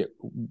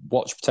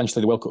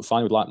potentially the World Cup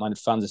final with like-minded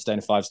fans and stay in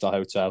a 5-star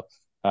hotel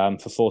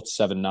for 4 to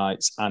 7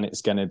 nights. And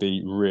it's going to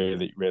be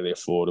really, really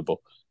affordable.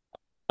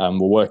 We're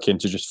working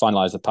to just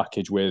finalise the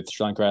package with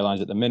Sri Lanka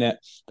Airlines at the minute,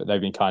 but they've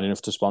been kind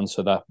enough to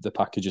sponsor the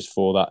packages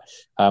for that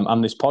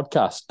and this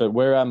podcast. But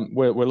we're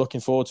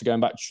looking forward to going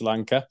back to Sri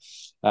Lanka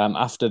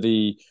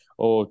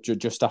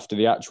just after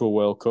the actual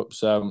World Cup.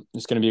 So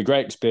it's going to be a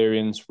great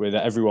experience with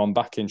everyone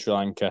back in Sri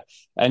Lanka,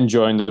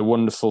 enjoying the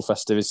wonderful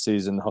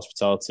festivities and the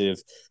hospitality of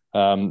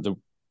the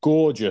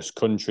gorgeous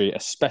country,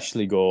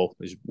 especially Galle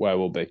is where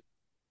we'll be.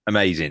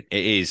 Amazing.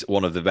 It is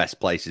one of the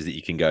best places that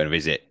you can go and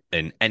visit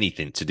in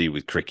anything to do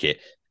with cricket.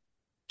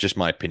 Just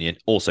my opinion,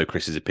 also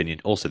Chris's opinion,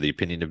 also the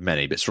opinion of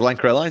many. But Sri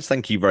Lanka Airlines,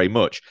 thank you very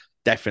much.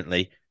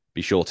 Definitely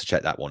be sure to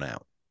check that one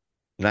out.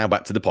 Now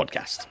back to the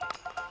podcast.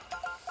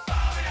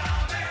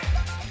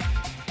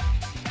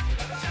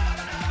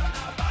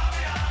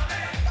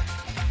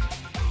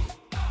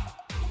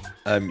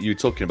 You were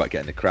talking about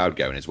getting the crowd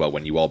going as well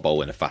when you are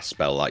bowling a fast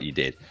spell like you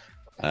did.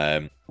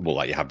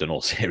 Like you have done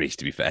all series,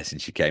 to be fair,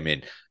 since you came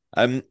in.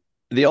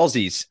 The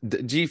Aussies,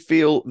 do you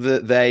feel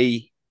that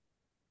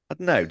I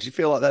don't know, do you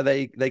feel like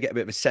they get a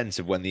bit of a sense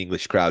of when the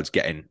English crowd's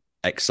getting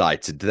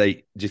excited? Do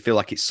you feel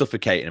like it's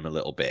suffocating them a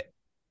little bit?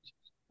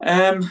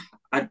 I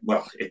think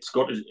it's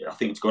got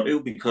to,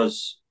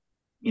 because,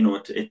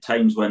 at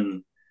times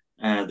when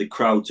the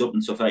crowd's up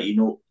and stuff like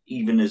that,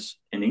 even as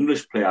an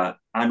English player,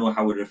 I know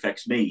how it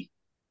affects me.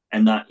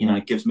 And that,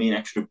 it gives me an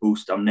extra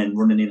boost. I'm then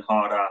running in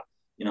harder.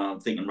 I'm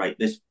thinking, right,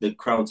 the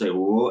crowd's like,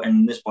 oh,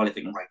 and this body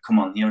thinking, right, come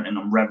on here. And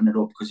I'm revving it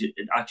up because it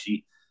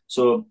actually,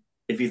 so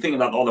if you think of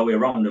that all the way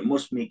around, it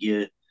must make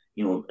you,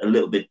 a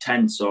little bit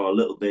tense or a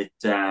little bit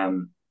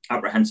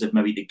apprehensive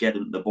maybe to get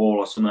into the ball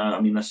or something. I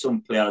mean, there's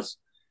some players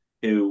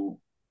who,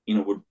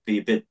 would be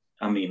a bit,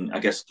 I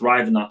guess,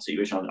 thrive in that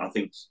situation. I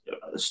think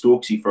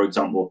Stokesy, for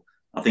example,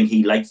 I think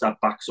he likes that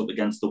backs up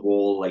against the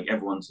wall. Like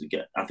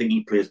I think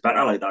he plays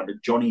better like that.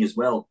 Johnny as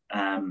well,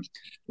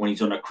 when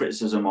he's under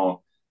criticism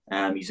or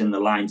he's in the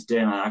lion's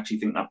den, I actually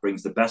think that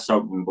brings the best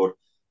out of him. But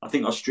I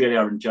think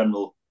Australia in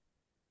general,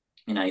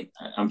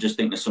 I'm just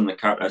thinking of some of the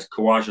characters.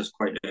 Khawaja's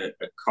quite a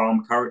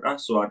calm character,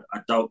 so I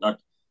doubt that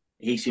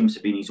he seems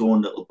to be in his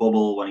own little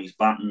bubble when he's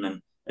batting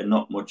and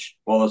not much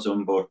bothers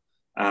him. But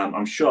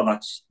I'm sure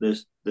that's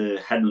the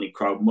Headingley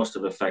crowd must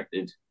have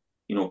affected,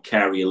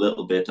 Carey a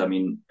little bit. I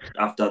mean,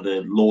 after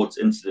the Lord's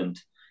incident,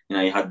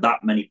 you had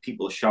that many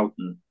people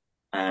shouting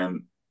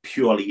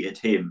purely at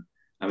him.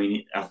 I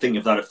mean, I think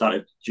if that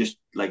had just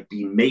like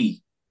been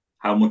me,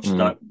 how much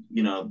that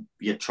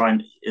you're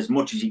trying as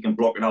much as you can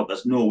block it out.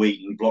 There's no way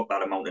you can block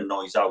that amount of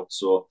noise out.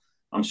 So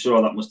I'm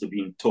sure that must have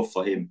been tough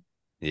for him.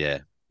 Yeah,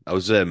 I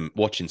was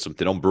watching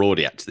something on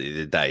Broady actually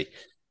the other day,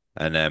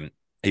 and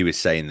he was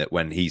saying that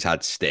when he's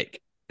had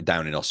stick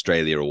down in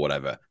Australia or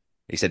whatever,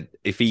 he said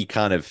if he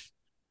kind of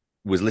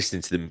was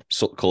listening to them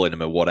calling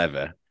him a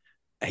whatever,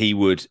 he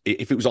would,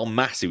 if it was en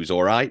masse, he was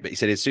all right. But he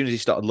said as soon as he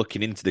started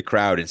looking into the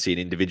crowd and seeing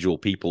individual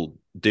people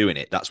doing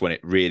it, that's when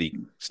it really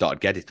started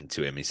getting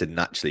to him. He said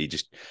naturally he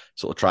just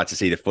sort of tried to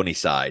see the funny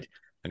side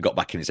and got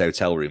back in his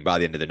hotel room. By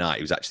the end of the night,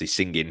 he was actually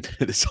singing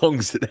the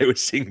songs that they were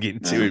singing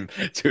to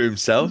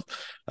himself.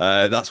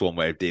 That's one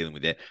way of dealing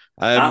with it.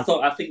 I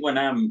think when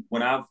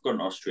I've gone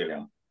to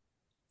Australia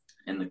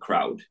in the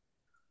crowd,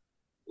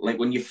 like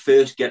when you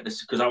first get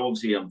this, because I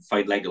obviously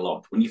fight leg a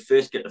lot. When you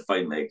first get the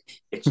fight leg,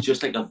 it's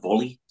just like a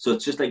volley. So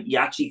it's just like you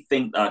actually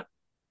think that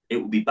it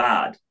would be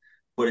bad,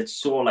 but it's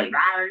so like you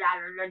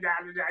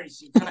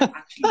can't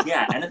actually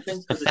hear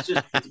anything because it's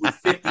with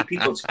 50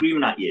 people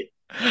screaming at you.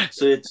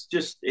 So it's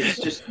just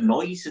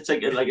noise. It's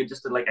like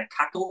a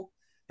cackle,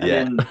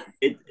 and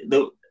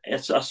then I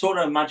sort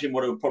of imagine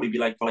what it would probably be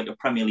like for like a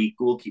Premier League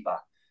goalkeeper.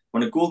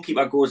 When a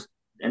goalkeeper goes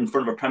in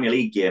front of a Premier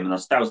League game and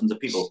there's thousands of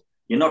people,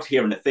 you're not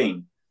hearing a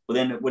thing. But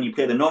then when you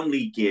play the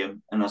non-league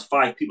game and there's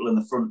 5 people in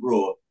the front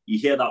row, you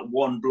hear that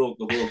one bloke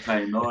the whole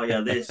time. Oh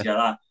yeah, this, yeah,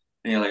 that,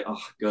 and you're like,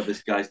 oh god,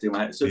 this guy's doing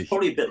my head. So it's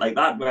probably a bit like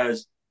that.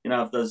 Whereas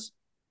if there's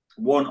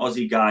one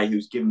Aussie guy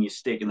who's giving you a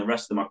stick and the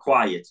rest of them are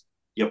quiet,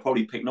 you're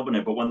probably picking up on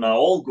it. But when they're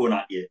all going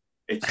at you,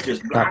 it's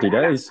just happy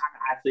days.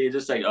 So you're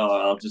just like,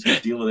 oh, I'll just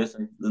deal with this.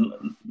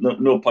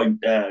 No point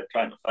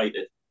trying to fight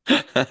it.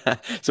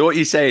 So what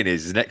you're saying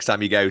is next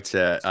time you go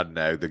to, I don't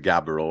know, the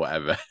Gabba or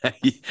whatever,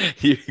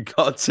 you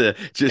got to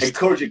just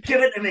encourage it.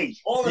 Give it to me,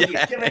 all of you.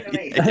 Give it to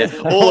me,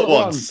 all at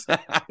once.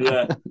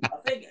 Yeah, I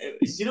think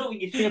when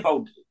you think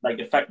about like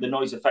the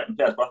noise affecting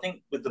players, but I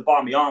think with the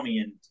Barmy Army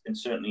and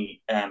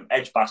certainly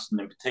Edgbaston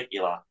in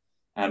particular,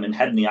 and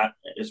Headney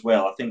as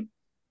well, I think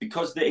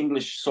because the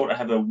English sort of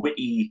have a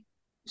witty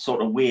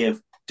sort of way of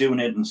doing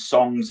it and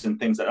songs and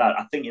things like that,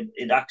 I think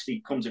it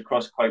actually comes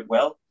across quite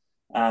well.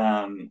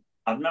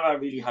 I've never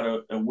really had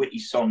a witty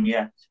song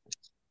yet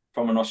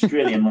from an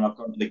Australian when I've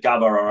gone to the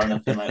Gabba or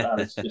anything like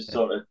that. It's just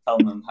sort of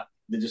telling them,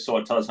 they just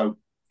sort of tell us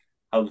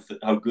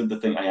how good they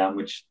think I am,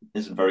 which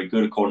isn't very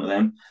good according to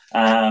them.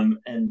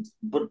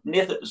 But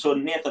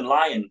Nathan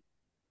Lyon,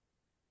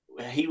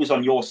 he was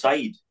on your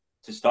side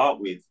to start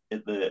with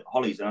at the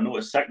Hollies, and I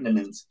noticed second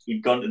innings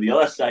he'd gone to the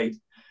other side.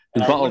 He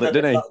bottled it,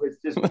 didn't he? It was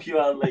just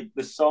pure like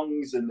the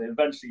songs, and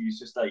eventually he's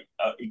just like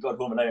he got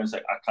home and I was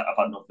like, I've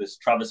had enough of this.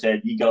 Travis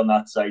Head, you get on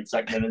that side.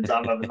 Second innings,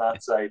 I'm having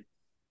that side.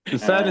 In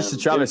fairness to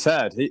Travis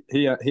Head,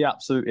 he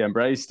absolutely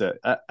embraced it.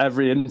 At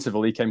every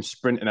interval, he came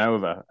sprinting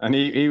over, and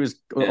he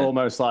was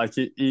almost like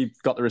he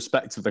got the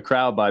respect of the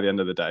crowd by the end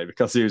of the day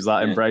because he was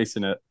like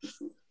embracing it.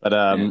 But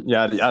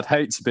I'd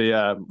hate to be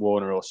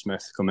Warner or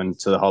Smith coming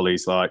to the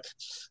Hollies. Like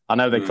I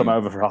know they come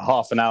over for a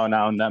half an hour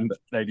now and then, but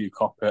they do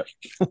cop it.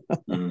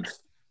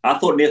 I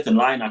thought Nathan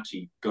Lyon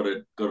actually got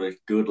a good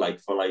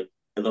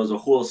there was a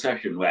whole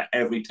session where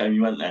every time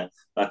you went there,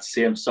 that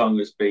same song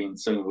was being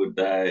sung with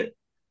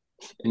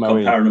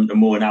comparing him to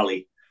Mo and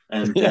Ali.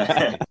 And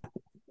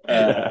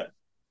to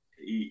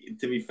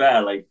be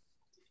fair, like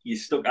you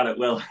stuck at it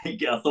well. I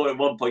thought at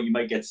one point you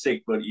might get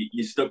sick, but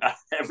you stuck at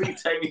it every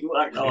time you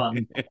worked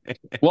on.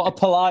 What a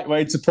polite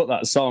way to put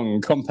that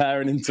song,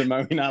 comparing him to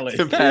Mo and Ali.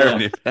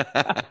 Comparing him.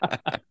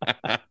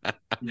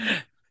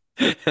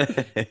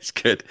 It's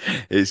good.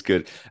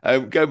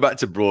 Going back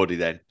to Broady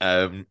then.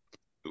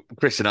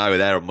 Chris and I were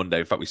there on Monday.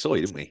 In fact, we saw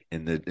you, didn't we,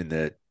 in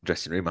the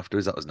dressing room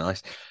afterwards? That was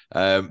nice.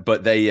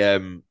 But they,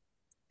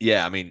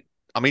 I mean,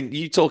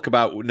 you talk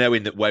about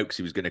knowing that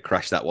Wokesy was going to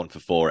crash that 1 for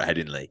 4 at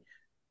Headingley.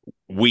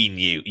 We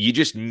knew. You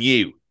just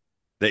knew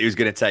that he was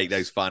going to take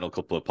those final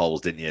couple of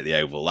poles, didn't you, at the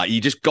Oval? Like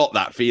you just got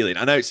that feeling.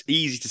 I know it's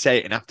easy to say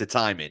it in after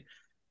timing,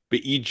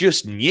 but you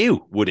just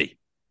knew, Woody.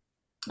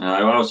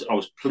 I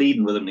was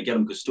pleading with him to get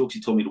him because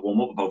Stokesy told me to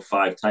warm up about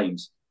 5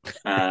 times.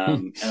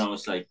 And I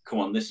was like, come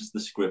on, this is the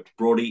script.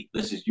 Broady,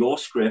 this is your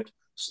script.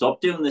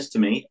 Stop doing this to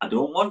me. I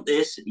don't want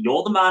this.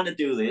 You're the man to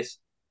do this.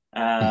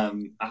 I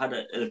had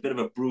a bit of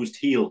a bruised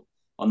heel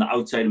on the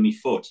outside of my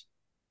foot.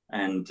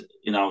 And,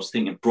 I was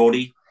thinking,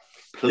 Broady,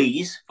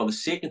 please, for the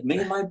sake of me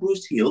and my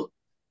bruised heel,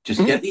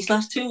 just get these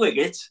last 2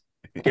 wickets,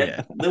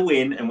 get the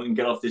win, and we can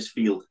get off this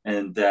field.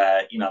 And,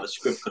 the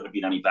script couldn't have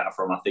been any better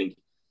for him, I think.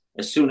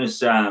 As soon as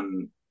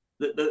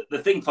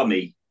the thing for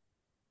me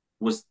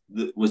was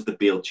the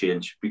bail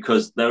change,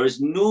 because there is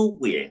no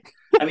way.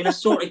 I mean, I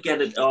sort of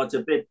get it. Oh, it's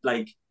a bit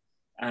like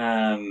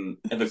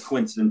of a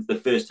coincidence the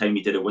first time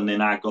he did it when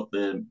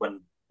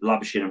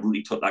Labuschagne and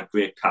Rudy took that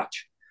great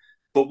catch.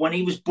 But when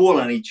he was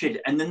bowling, he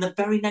changed, and then the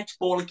very next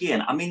ball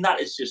again. I mean, that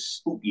is just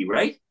spooky,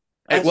 right?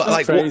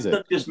 That's crazy.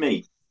 That's just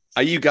me.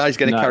 Are you guys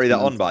going to No, carry it's that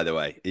on, mental. by the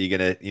way? Are you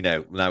going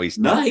to, now he's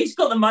No, not. he's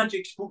got the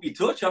magic spooky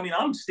touch. I mean,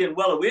 I'm staying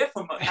well away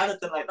from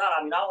anything like that.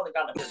 I mean, I want to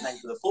go to bed at night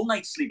with a full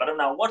night's sleep. I don't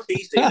know what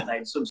he's doing at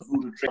night, some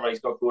voodoo trick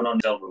he's got going on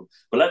in his room.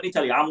 But let me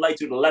tell you, I'm late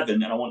to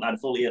 11 and I want that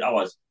full 8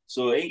 hours.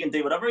 So he can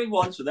do whatever he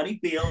wants with any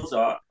bails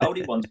or how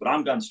he wants, but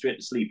I'm going straight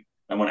to sleep.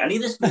 I don't want any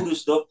of this voodoo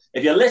stuff.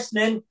 If you're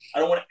listening, I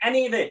don't want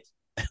any of it.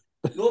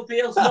 No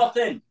bails,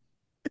 nothing.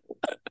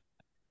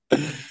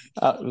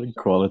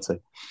 Quality.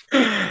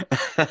 It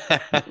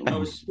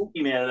was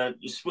spooky, man.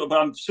 But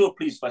I'm so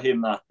pleased for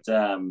him that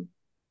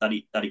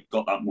he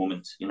got that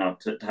moment.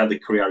 To have the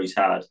career he's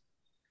had,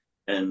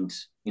 and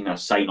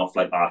sign off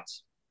like that,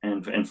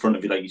 and in front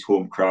of like his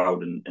home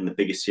crowd, and the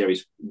biggest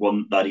series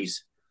one that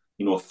he's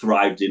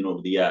thrived in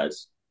over the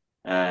years.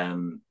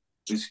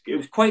 It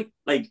was quite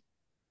like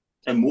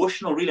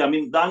emotional, really. I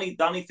mean,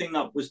 the only thing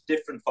that was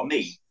different for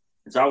me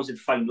is I was in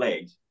fine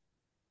leg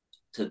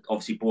to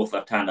obviously both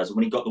left-handers. And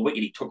when he got the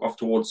wicket, he took off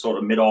towards sort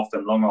of mid-off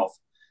and long-off.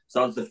 So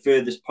that was the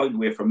furthest point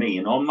away from me.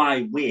 And on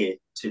my way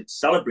to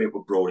celebrate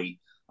with Brodie,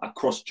 I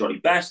crossed Johnny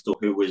Bairstow,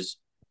 who was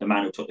the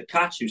man who took the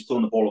catch, who was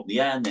throwing the ball up in the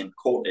air and then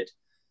caught it.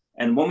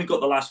 And when we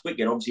got the last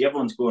wicket, obviously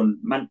everyone's going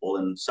mental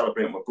and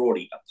celebrating with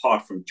Brodie,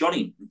 apart from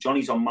Johnny. And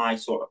Johnny's on my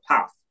sort of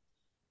path.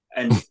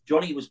 And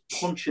Johnny was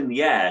punching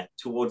the air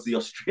towards the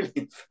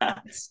Australian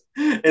fans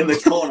in the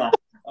corner.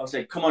 I was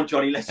like, come on,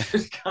 Johnny, let's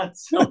just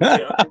cancel.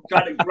 I'm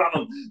trying to grab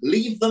him.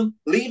 Leave them.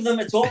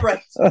 It's all right.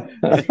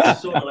 He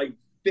was sort of like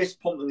fist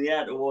pumping the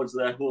air towards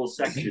the whole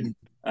section.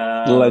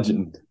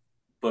 Legend.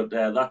 But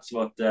that's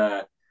what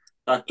that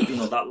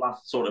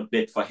last sort of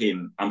bit for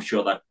him. I'm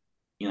sure that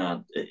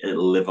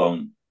it'll live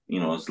on.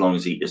 As long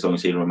as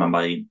he'll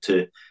remember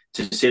to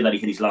say that he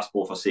hit his last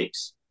ball for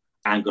 6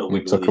 and got a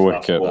wicket with his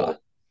last ball.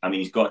 I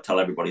mean, he's got to tell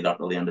everybody that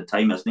till the end of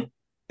time, hasn't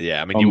he?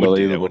 Yeah, I mean, you would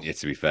do that, wouldn't you?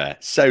 To be fair,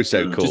 so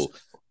cool.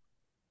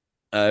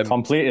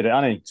 Completed it,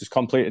 Annie. Just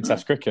completed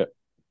Test cricket.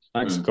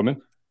 Thanks for coming.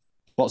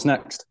 What's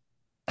next?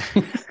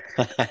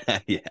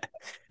 Yeah,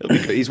 it'll be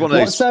good. He's one of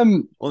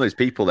those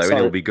people though, and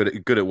he'll be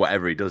good at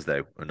whatever he does,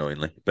 though.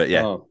 Annoyingly, but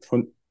yeah,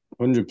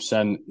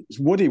 100%.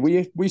 Woody, were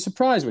you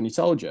surprised when he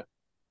told you?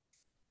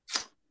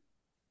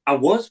 I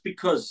was,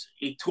 because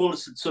he told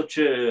us in such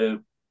a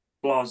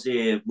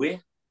blasé way.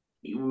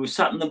 We were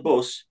sat in the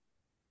bus,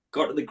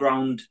 got to the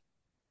ground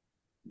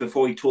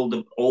before he told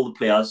all the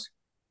players.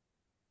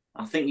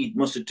 I think he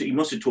must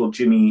have told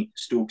Jimmy,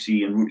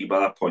 Stokesy, and Rooty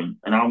by that point.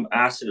 And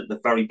I sit at the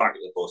very back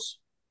of the bus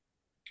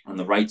on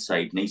the right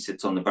side, and he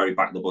sits on the very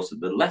back of the bus at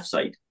the left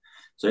side.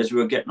 So as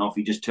we were getting off,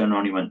 he just turned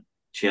around and he went,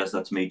 "Cheers,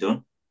 that's me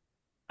done."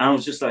 And I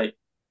was just like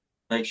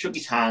shook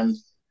his hand,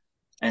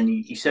 and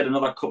he said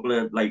another couple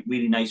of like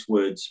really nice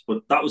words,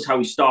 but that was how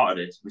he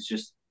started it. It was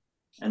just,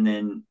 and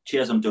then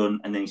 "Cheers, I'm done."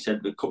 And then he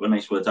said a couple of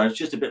nice words. I was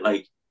just a bit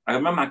like, I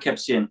remember I kept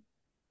saying, "Are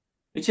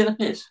you taking the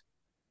piss?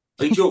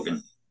 Are you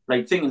joking?"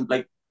 Like thinking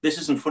like, this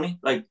isn't funny.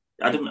 Like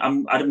I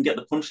didn't get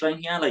the punchline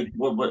here. Like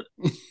what?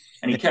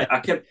 And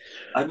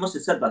I must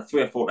have said that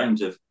 3 or 4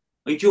 times of,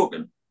 "Are you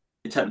joking?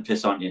 You're taking the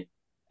piss, aren't you?"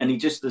 And he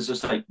just is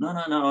just like, no,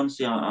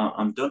 honestly,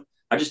 I'm done.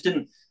 I just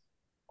didn't.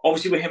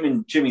 Obviously, with him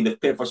and Jimmy,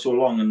 they've played for so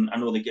long, and I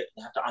know they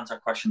have to answer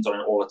questions on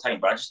it all the time.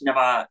 But you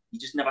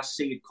just never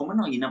see it coming,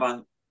 or you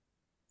never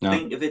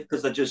think of it,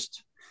 because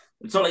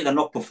it's not like they're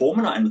not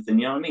performing or anything.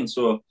 You know what I mean?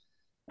 So,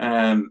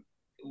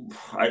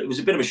 it was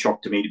a bit of a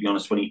shock to me, to be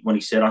honest, when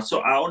he said.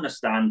 I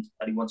understand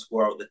that he wants to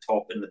go out at the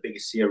top in the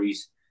biggest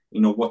series.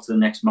 What's the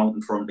next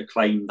mountain for him to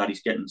climb? That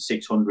he's getting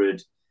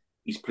 600.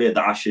 He's played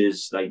the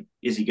Ashes. Like,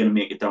 is he going to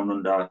make it down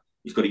under?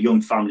 He's got a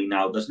young family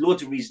now. There's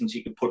loads of reasons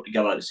you could put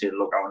together to say,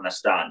 look, I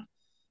understand.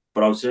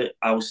 But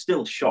I was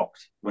still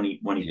shocked when he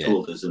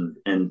told us, and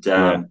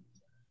a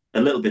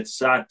little bit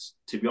sad,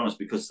 to be honest,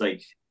 because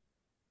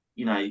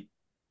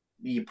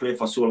you play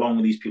for so long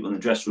with these people in the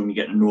dressing room, you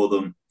get to know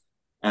them.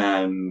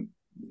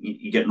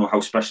 You get to know how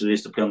special it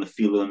is to play on the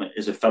field with them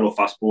as a fellow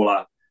fast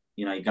bowler.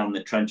 You get in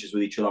the trenches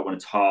with each other when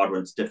it's hard,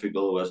 when it's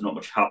difficult, when there's not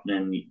much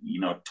happening.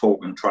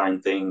 Talking,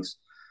 trying things.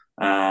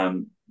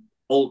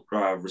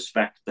 Ultra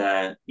respect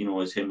there.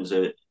 As him as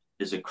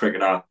a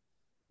cricketer,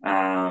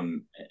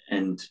 and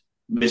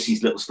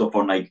Missy's little stuff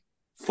on like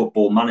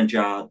Football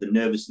Manager, the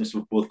nervousness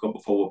we've both got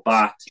before we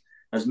bat.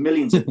 There's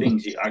millions of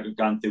things I could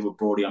go through with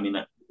Brodie. I mean,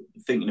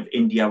 thinking of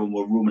India when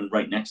we're rooming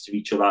right next to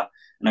each other,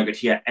 and I could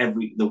hear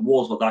the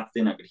walls were that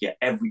thin. I could hear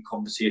every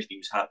conversation he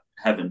was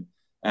having,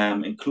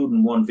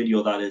 including one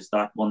video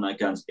that one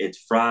against "It's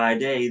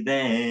Friday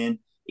Then."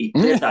 He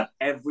played that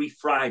every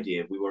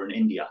Friday we were in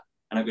India,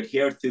 and I could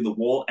hear it through the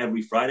wall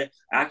every Friday.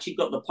 I actually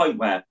got to the point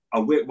where I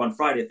wake one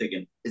Friday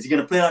thinking, is he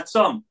going to play that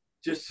song?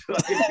 Just so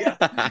I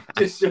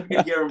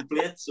can hear him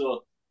play it.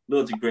 So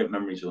loads of great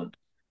memories with him.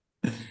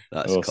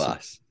 That's awesome.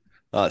 Class.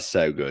 That's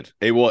so good.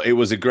 It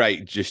was a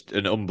great, just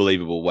an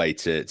unbelievable way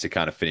to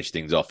kind of finish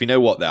things off. You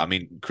know what, though? I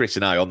mean, Chris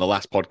and I, on the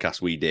last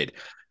podcast we did,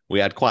 we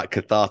had quite a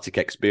cathartic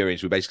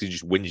experience. We basically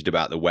just whinged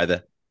about the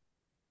weather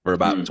for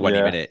about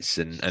 20 minutes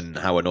and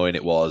how annoying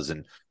it was.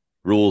 And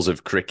rules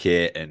of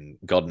cricket and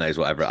God knows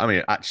whatever. I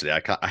mean, actually,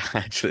 I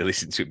actually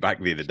listened to it back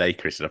the other day,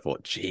 Chris, and I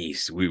thought,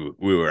 geez, we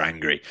were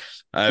angry.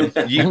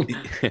 You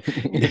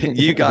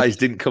you guys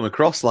didn't come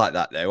across like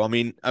that though. I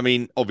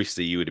mean,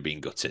 obviously you would have been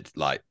gutted.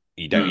 Like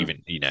you don't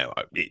even,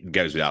 it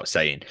goes without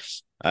saying.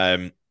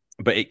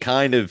 But it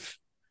kind of,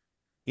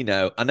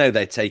 I know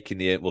they're taking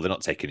they're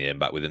not taking the urn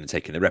back with them, they're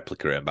taking the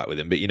replica urn back with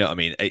them. But you know what I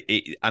mean?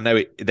 I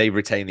know they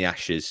retain the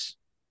ashes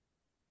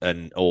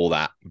and all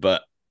that,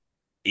 but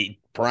it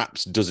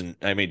perhaps doesn't.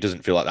 I mean, it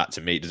doesn't feel like that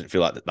to me. It doesn't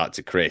feel like that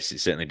to Chris. It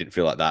certainly didn't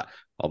feel like that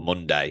on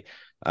Monday.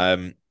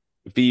 For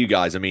you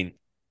guys, I mean,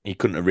 you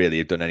couldn't have really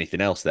have done anything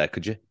else there,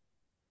 could you?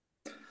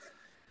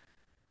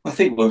 I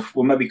think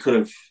we maybe could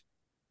have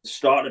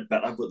started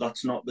better, but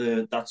that's not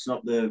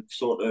the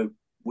sort of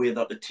way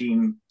that the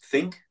team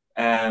think.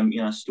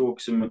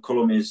 Stokes and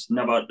McCullum is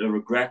never to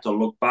regret or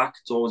look back.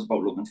 It's always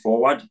about looking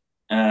forward.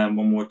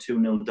 When we're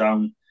 2-0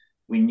 down,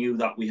 we knew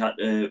that we had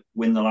to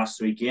win the last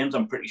three games.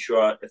 I'm pretty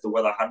sure if the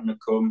weather hadn't have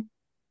come,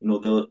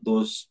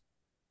 those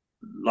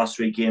last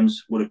three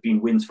games would have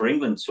been wins for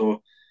England.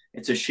 So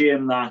it's a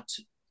shame that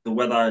the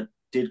weather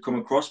did come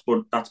across,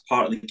 but that's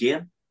part of the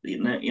game.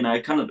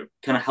 It kind of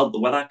helped the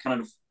weather.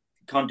 Kind of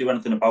can't do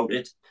anything about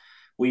it.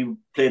 We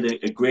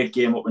played a great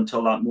game up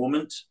until that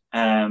moment.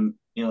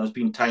 There's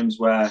been times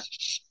where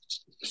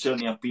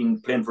certainly I've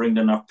been playing for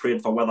England. I've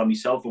prayed for weather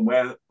myself, and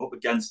we're up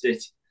against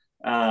it.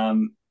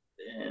 And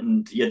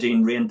you're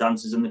doing rain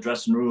dances in the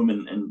dressing room,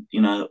 and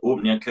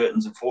opening your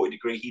curtains in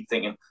 40-degree heat,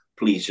 thinking,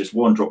 please, just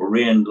one drop of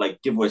rain, like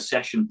give away a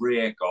session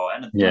break or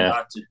anything like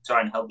that to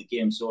try and help the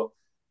game. So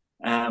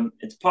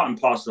it's part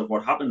and parcel of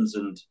what happens.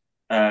 And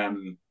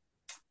I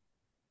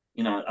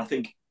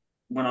think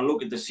when I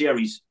look at the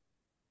series,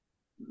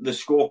 the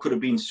score could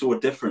have been so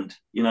different.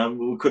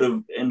 We could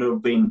have ended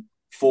up being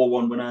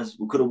 4-1 winners.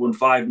 We could have won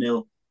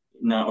 5-0.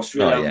 Now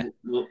Australia,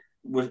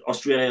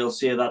 Australia will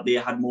say that they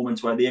had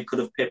moments where they could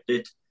have pipped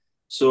it.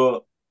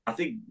 So I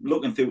think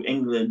looking through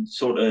England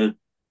sort of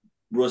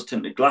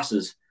rose-tinted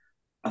glasses,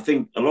 I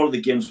think a lot of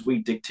the games we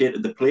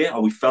dictated the play,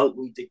 or we felt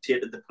we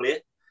dictated the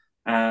play.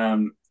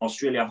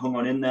 Australia hung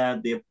on in there.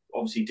 They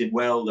obviously did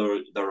well.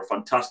 They're a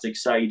fantastic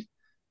side.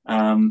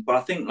 But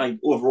I think, like,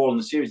 overall in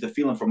the series, the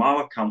feeling from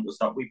our camp was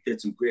that we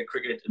played some great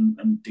cricket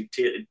and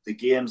dictated the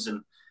games.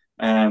 And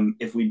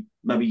if we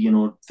maybe,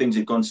 things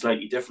had gone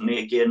slightly differently,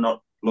 again,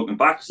 not looking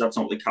back, because that's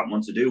not what the captain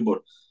wants to do,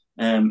 but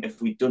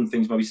if we'd done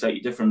things maybe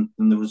slightly different,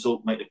 then the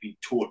result might have been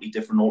totally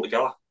different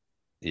altogether.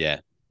 Yeah,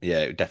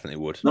 it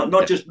definitely would.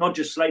 Not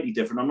just slightly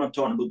different. I'm not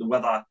talking about the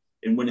weather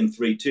in winning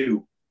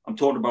 3-2. I'm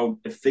talking about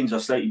if things are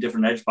slightly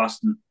different edge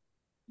basting.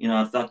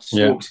 If that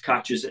Stokes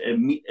catches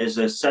is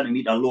a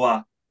centimetre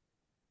lower,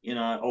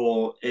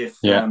 or if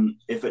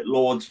at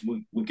Lords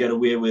we get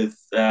away with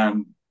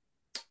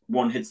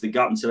one hits the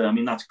gap instead. I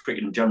mean, that's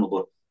cricket in general,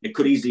 but it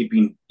could easily have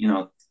been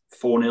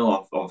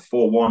 4-0 or 4-1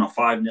 or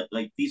 5-0.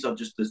 Like, these are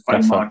just the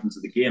fine margins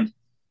of the game.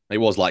 It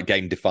was like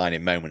game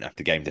defining moment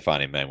after game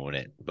defining moment,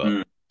 wasn't it?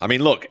 But I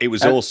mean, look, it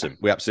was awesome.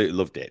 We absolutely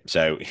loved it.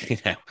 So,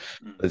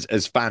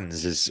 as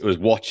fans, as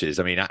watchers,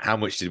 I mean, how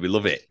much did we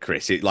love it,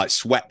 Chris? It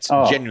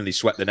genuinely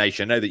swept the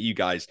nation. I know that you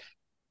guys,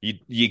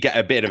 you get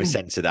a bit of a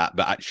sense of that,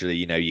 but actually,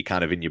 you're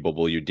kind of in your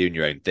bubble, you're doing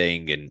your own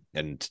thing, and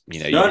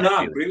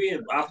I agree with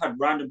you. I've had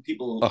random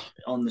people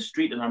on the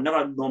street, and I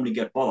never normally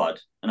get bothered,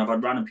 and I've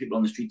had random people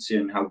on the street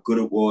saying how good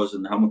it was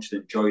and how much they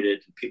enjoyed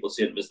it, and people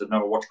saying they've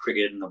never watched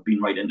cricket and they've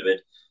been right into it.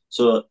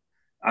 So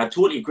I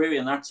totally agree with you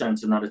in that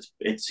sense, and that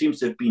it seems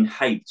to have been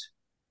hyped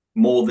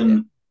more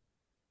than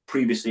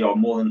previously, or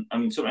more than, I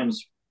mean,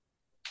 sometimes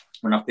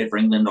when I've played for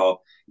England, or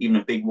even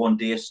a big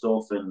one-day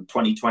stuff and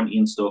 2020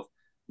 and stuff,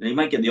 you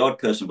might get the odd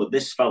person, but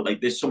this felt like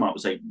this summer. It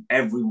was like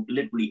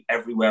literally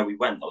everywhere we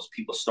went, there was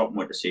people stopping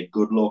with to say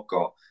good luck,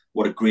 or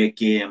what a great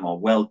game, or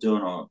well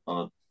done,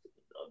 or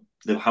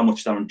how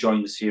much they're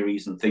enjoying the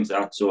series and things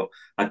like that. So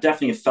I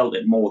definitely have felt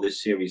it more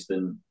this series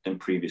than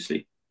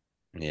previously.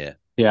 Yeah.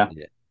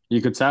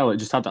 You could tell it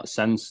just had that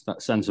sense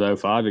of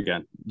 05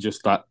 again.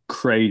 Just that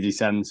crazy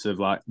sense of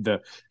like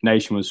the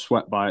nation was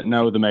swept by it.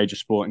 No other major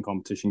sporting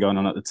competition going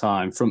on at the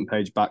time. Front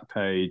page, back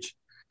page.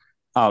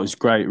 Oh, it was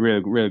great.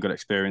 Really, really good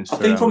experience. I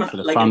think from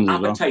the like fans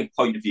an appetite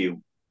point of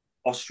view,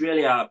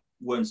 Australia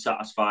weren't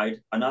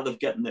satisfied. I know they've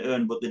gotten the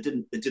urn, but they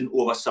didn't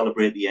over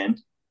celebrate the end.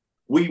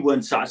 We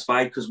weren't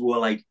satisfied because we were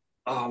like,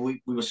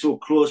 we were so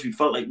close. We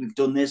felt like we've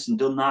done this and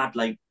done that.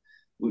 Like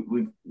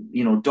we've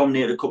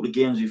dominated a couple of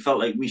games. We felt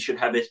like we should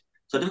have it.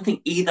 So I don't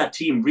think either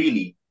team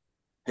really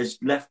has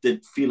left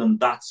it feeling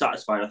that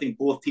satisfied. I think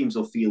both teams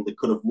will feel they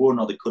could have won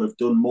or they could have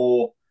done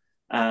more.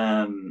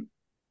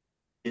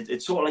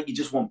 It's sort of like you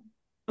just want.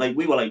 Like,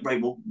 we were like,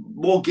 right, well,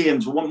 more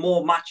games, we want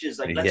more matches.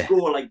 Like, let's go.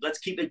 Like, let's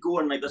keep it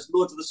going. Like, there's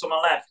loads of the summer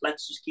left.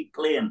 Let's just keep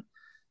playing.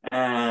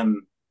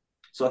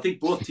 So I think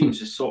both teams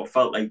just sort of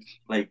felt like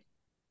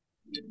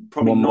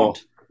probably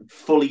not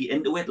fully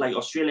into it. Like,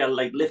 Australia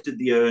like lifted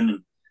the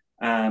urn,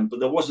 but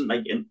there wasn't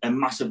like a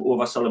massive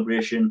over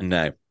celebration.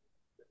 No.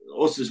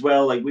 Us as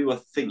well. Like, we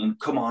were thinking,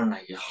 come on,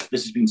 like,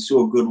 this has been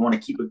so good. We want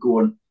to keep it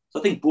going. So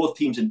I think both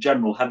teams in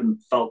general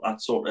haven't felt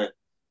that sort of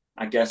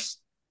I guess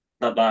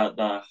that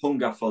the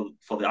hunger for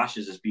the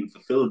Ashes has been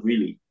fulfilled,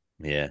 really.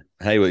 Yeah.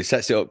 Hey, well, it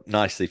sets it up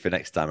nicely for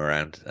next time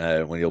around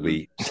when you'll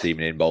be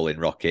steaming in bowling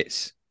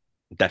rockets.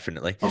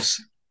 Definitely.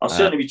 I'll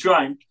certainly be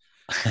trying.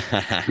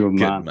 Good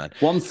man. man.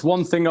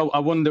 One thing I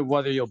wonder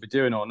whether you'll be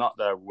doing or not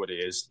there, Woody,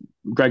 is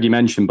Greggy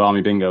mentioned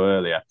Barmy Bingo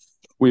earlier.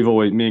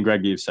 Me and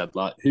Greggy have said,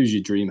 like, who's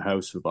your dream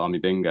host for Barmy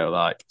Bingo?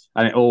 Like,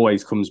 and it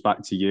always comes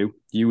back to you.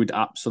 You would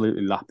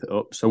absolutely lap it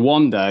up. So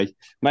one day,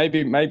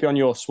 maybe on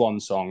your swan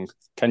song,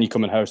 can you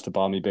come and host a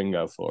Barmy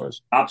Bingo for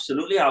us?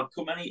 Absolutely. I'll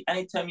come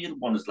anytime you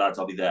want us, lads.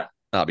 I'll be there.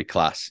 That'd be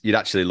class. You'd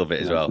actually love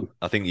it as well.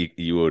 I think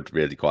you would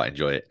really quite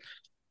enjoy it.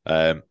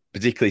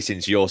 Particularly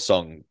since your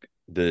song,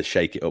 the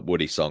Shake It Up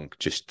Woody song,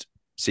 just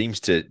seems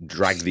to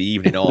drag the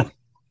evening on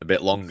a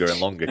bit longer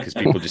and longer because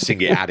people just sing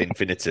it ad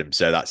infinitum.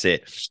 So that's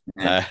it.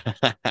 I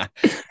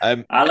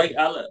when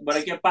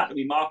I get back to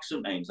me mark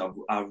sometimes,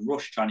 I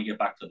rush trying to get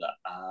back to that.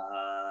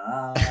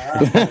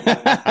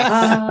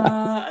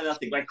 And I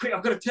think, like, quick,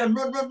 I've got to turn,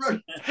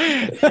 run.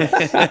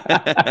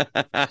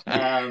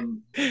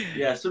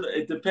 Yeah, so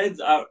it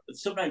depends.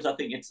 Sometimes I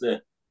think it's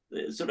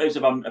sometimes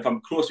if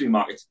I'm close to me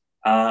mark, it's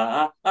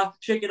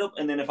shake it up,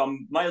 and then if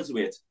I'm miles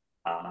away, it's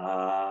they're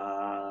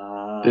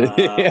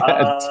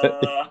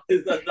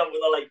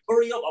like,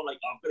 hurry up. I'm like,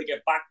 I've got to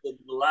get back. The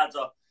lads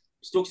are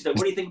Stokes. Like,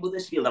 what do you think about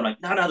this field? I'm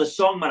like, no, the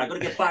song, man. I got to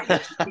get back.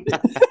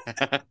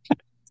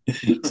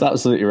 That's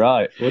absolutely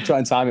right. We'll try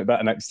and time it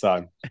better next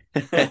time.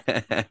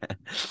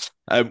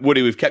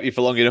 Woody, we've kept you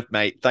for long enough,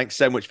 mate. Thanks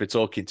so much for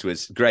talking to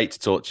us. Great to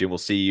talk to you. And we'll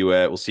see you.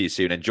 We'll see you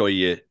soon. Enjoy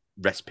your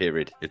rest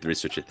period, if there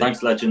is such a thing.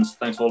 Thanks, legends.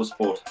 Thanks for all the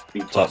support.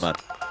 Been top man.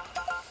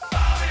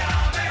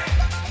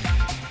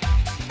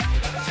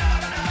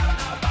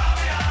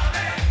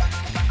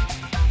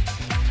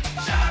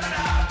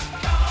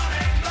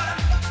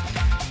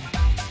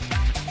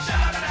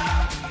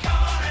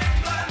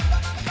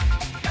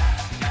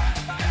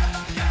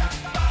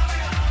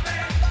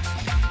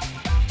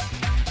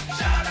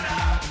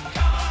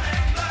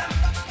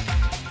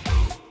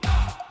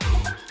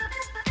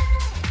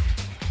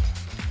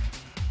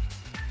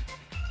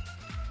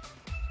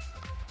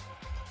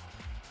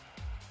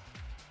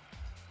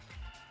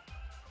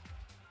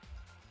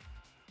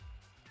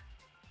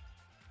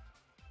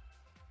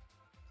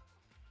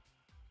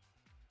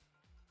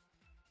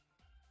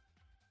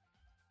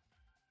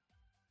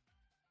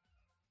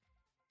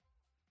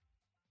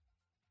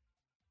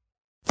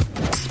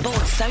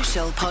 Sports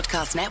Social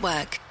Podcast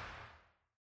Network.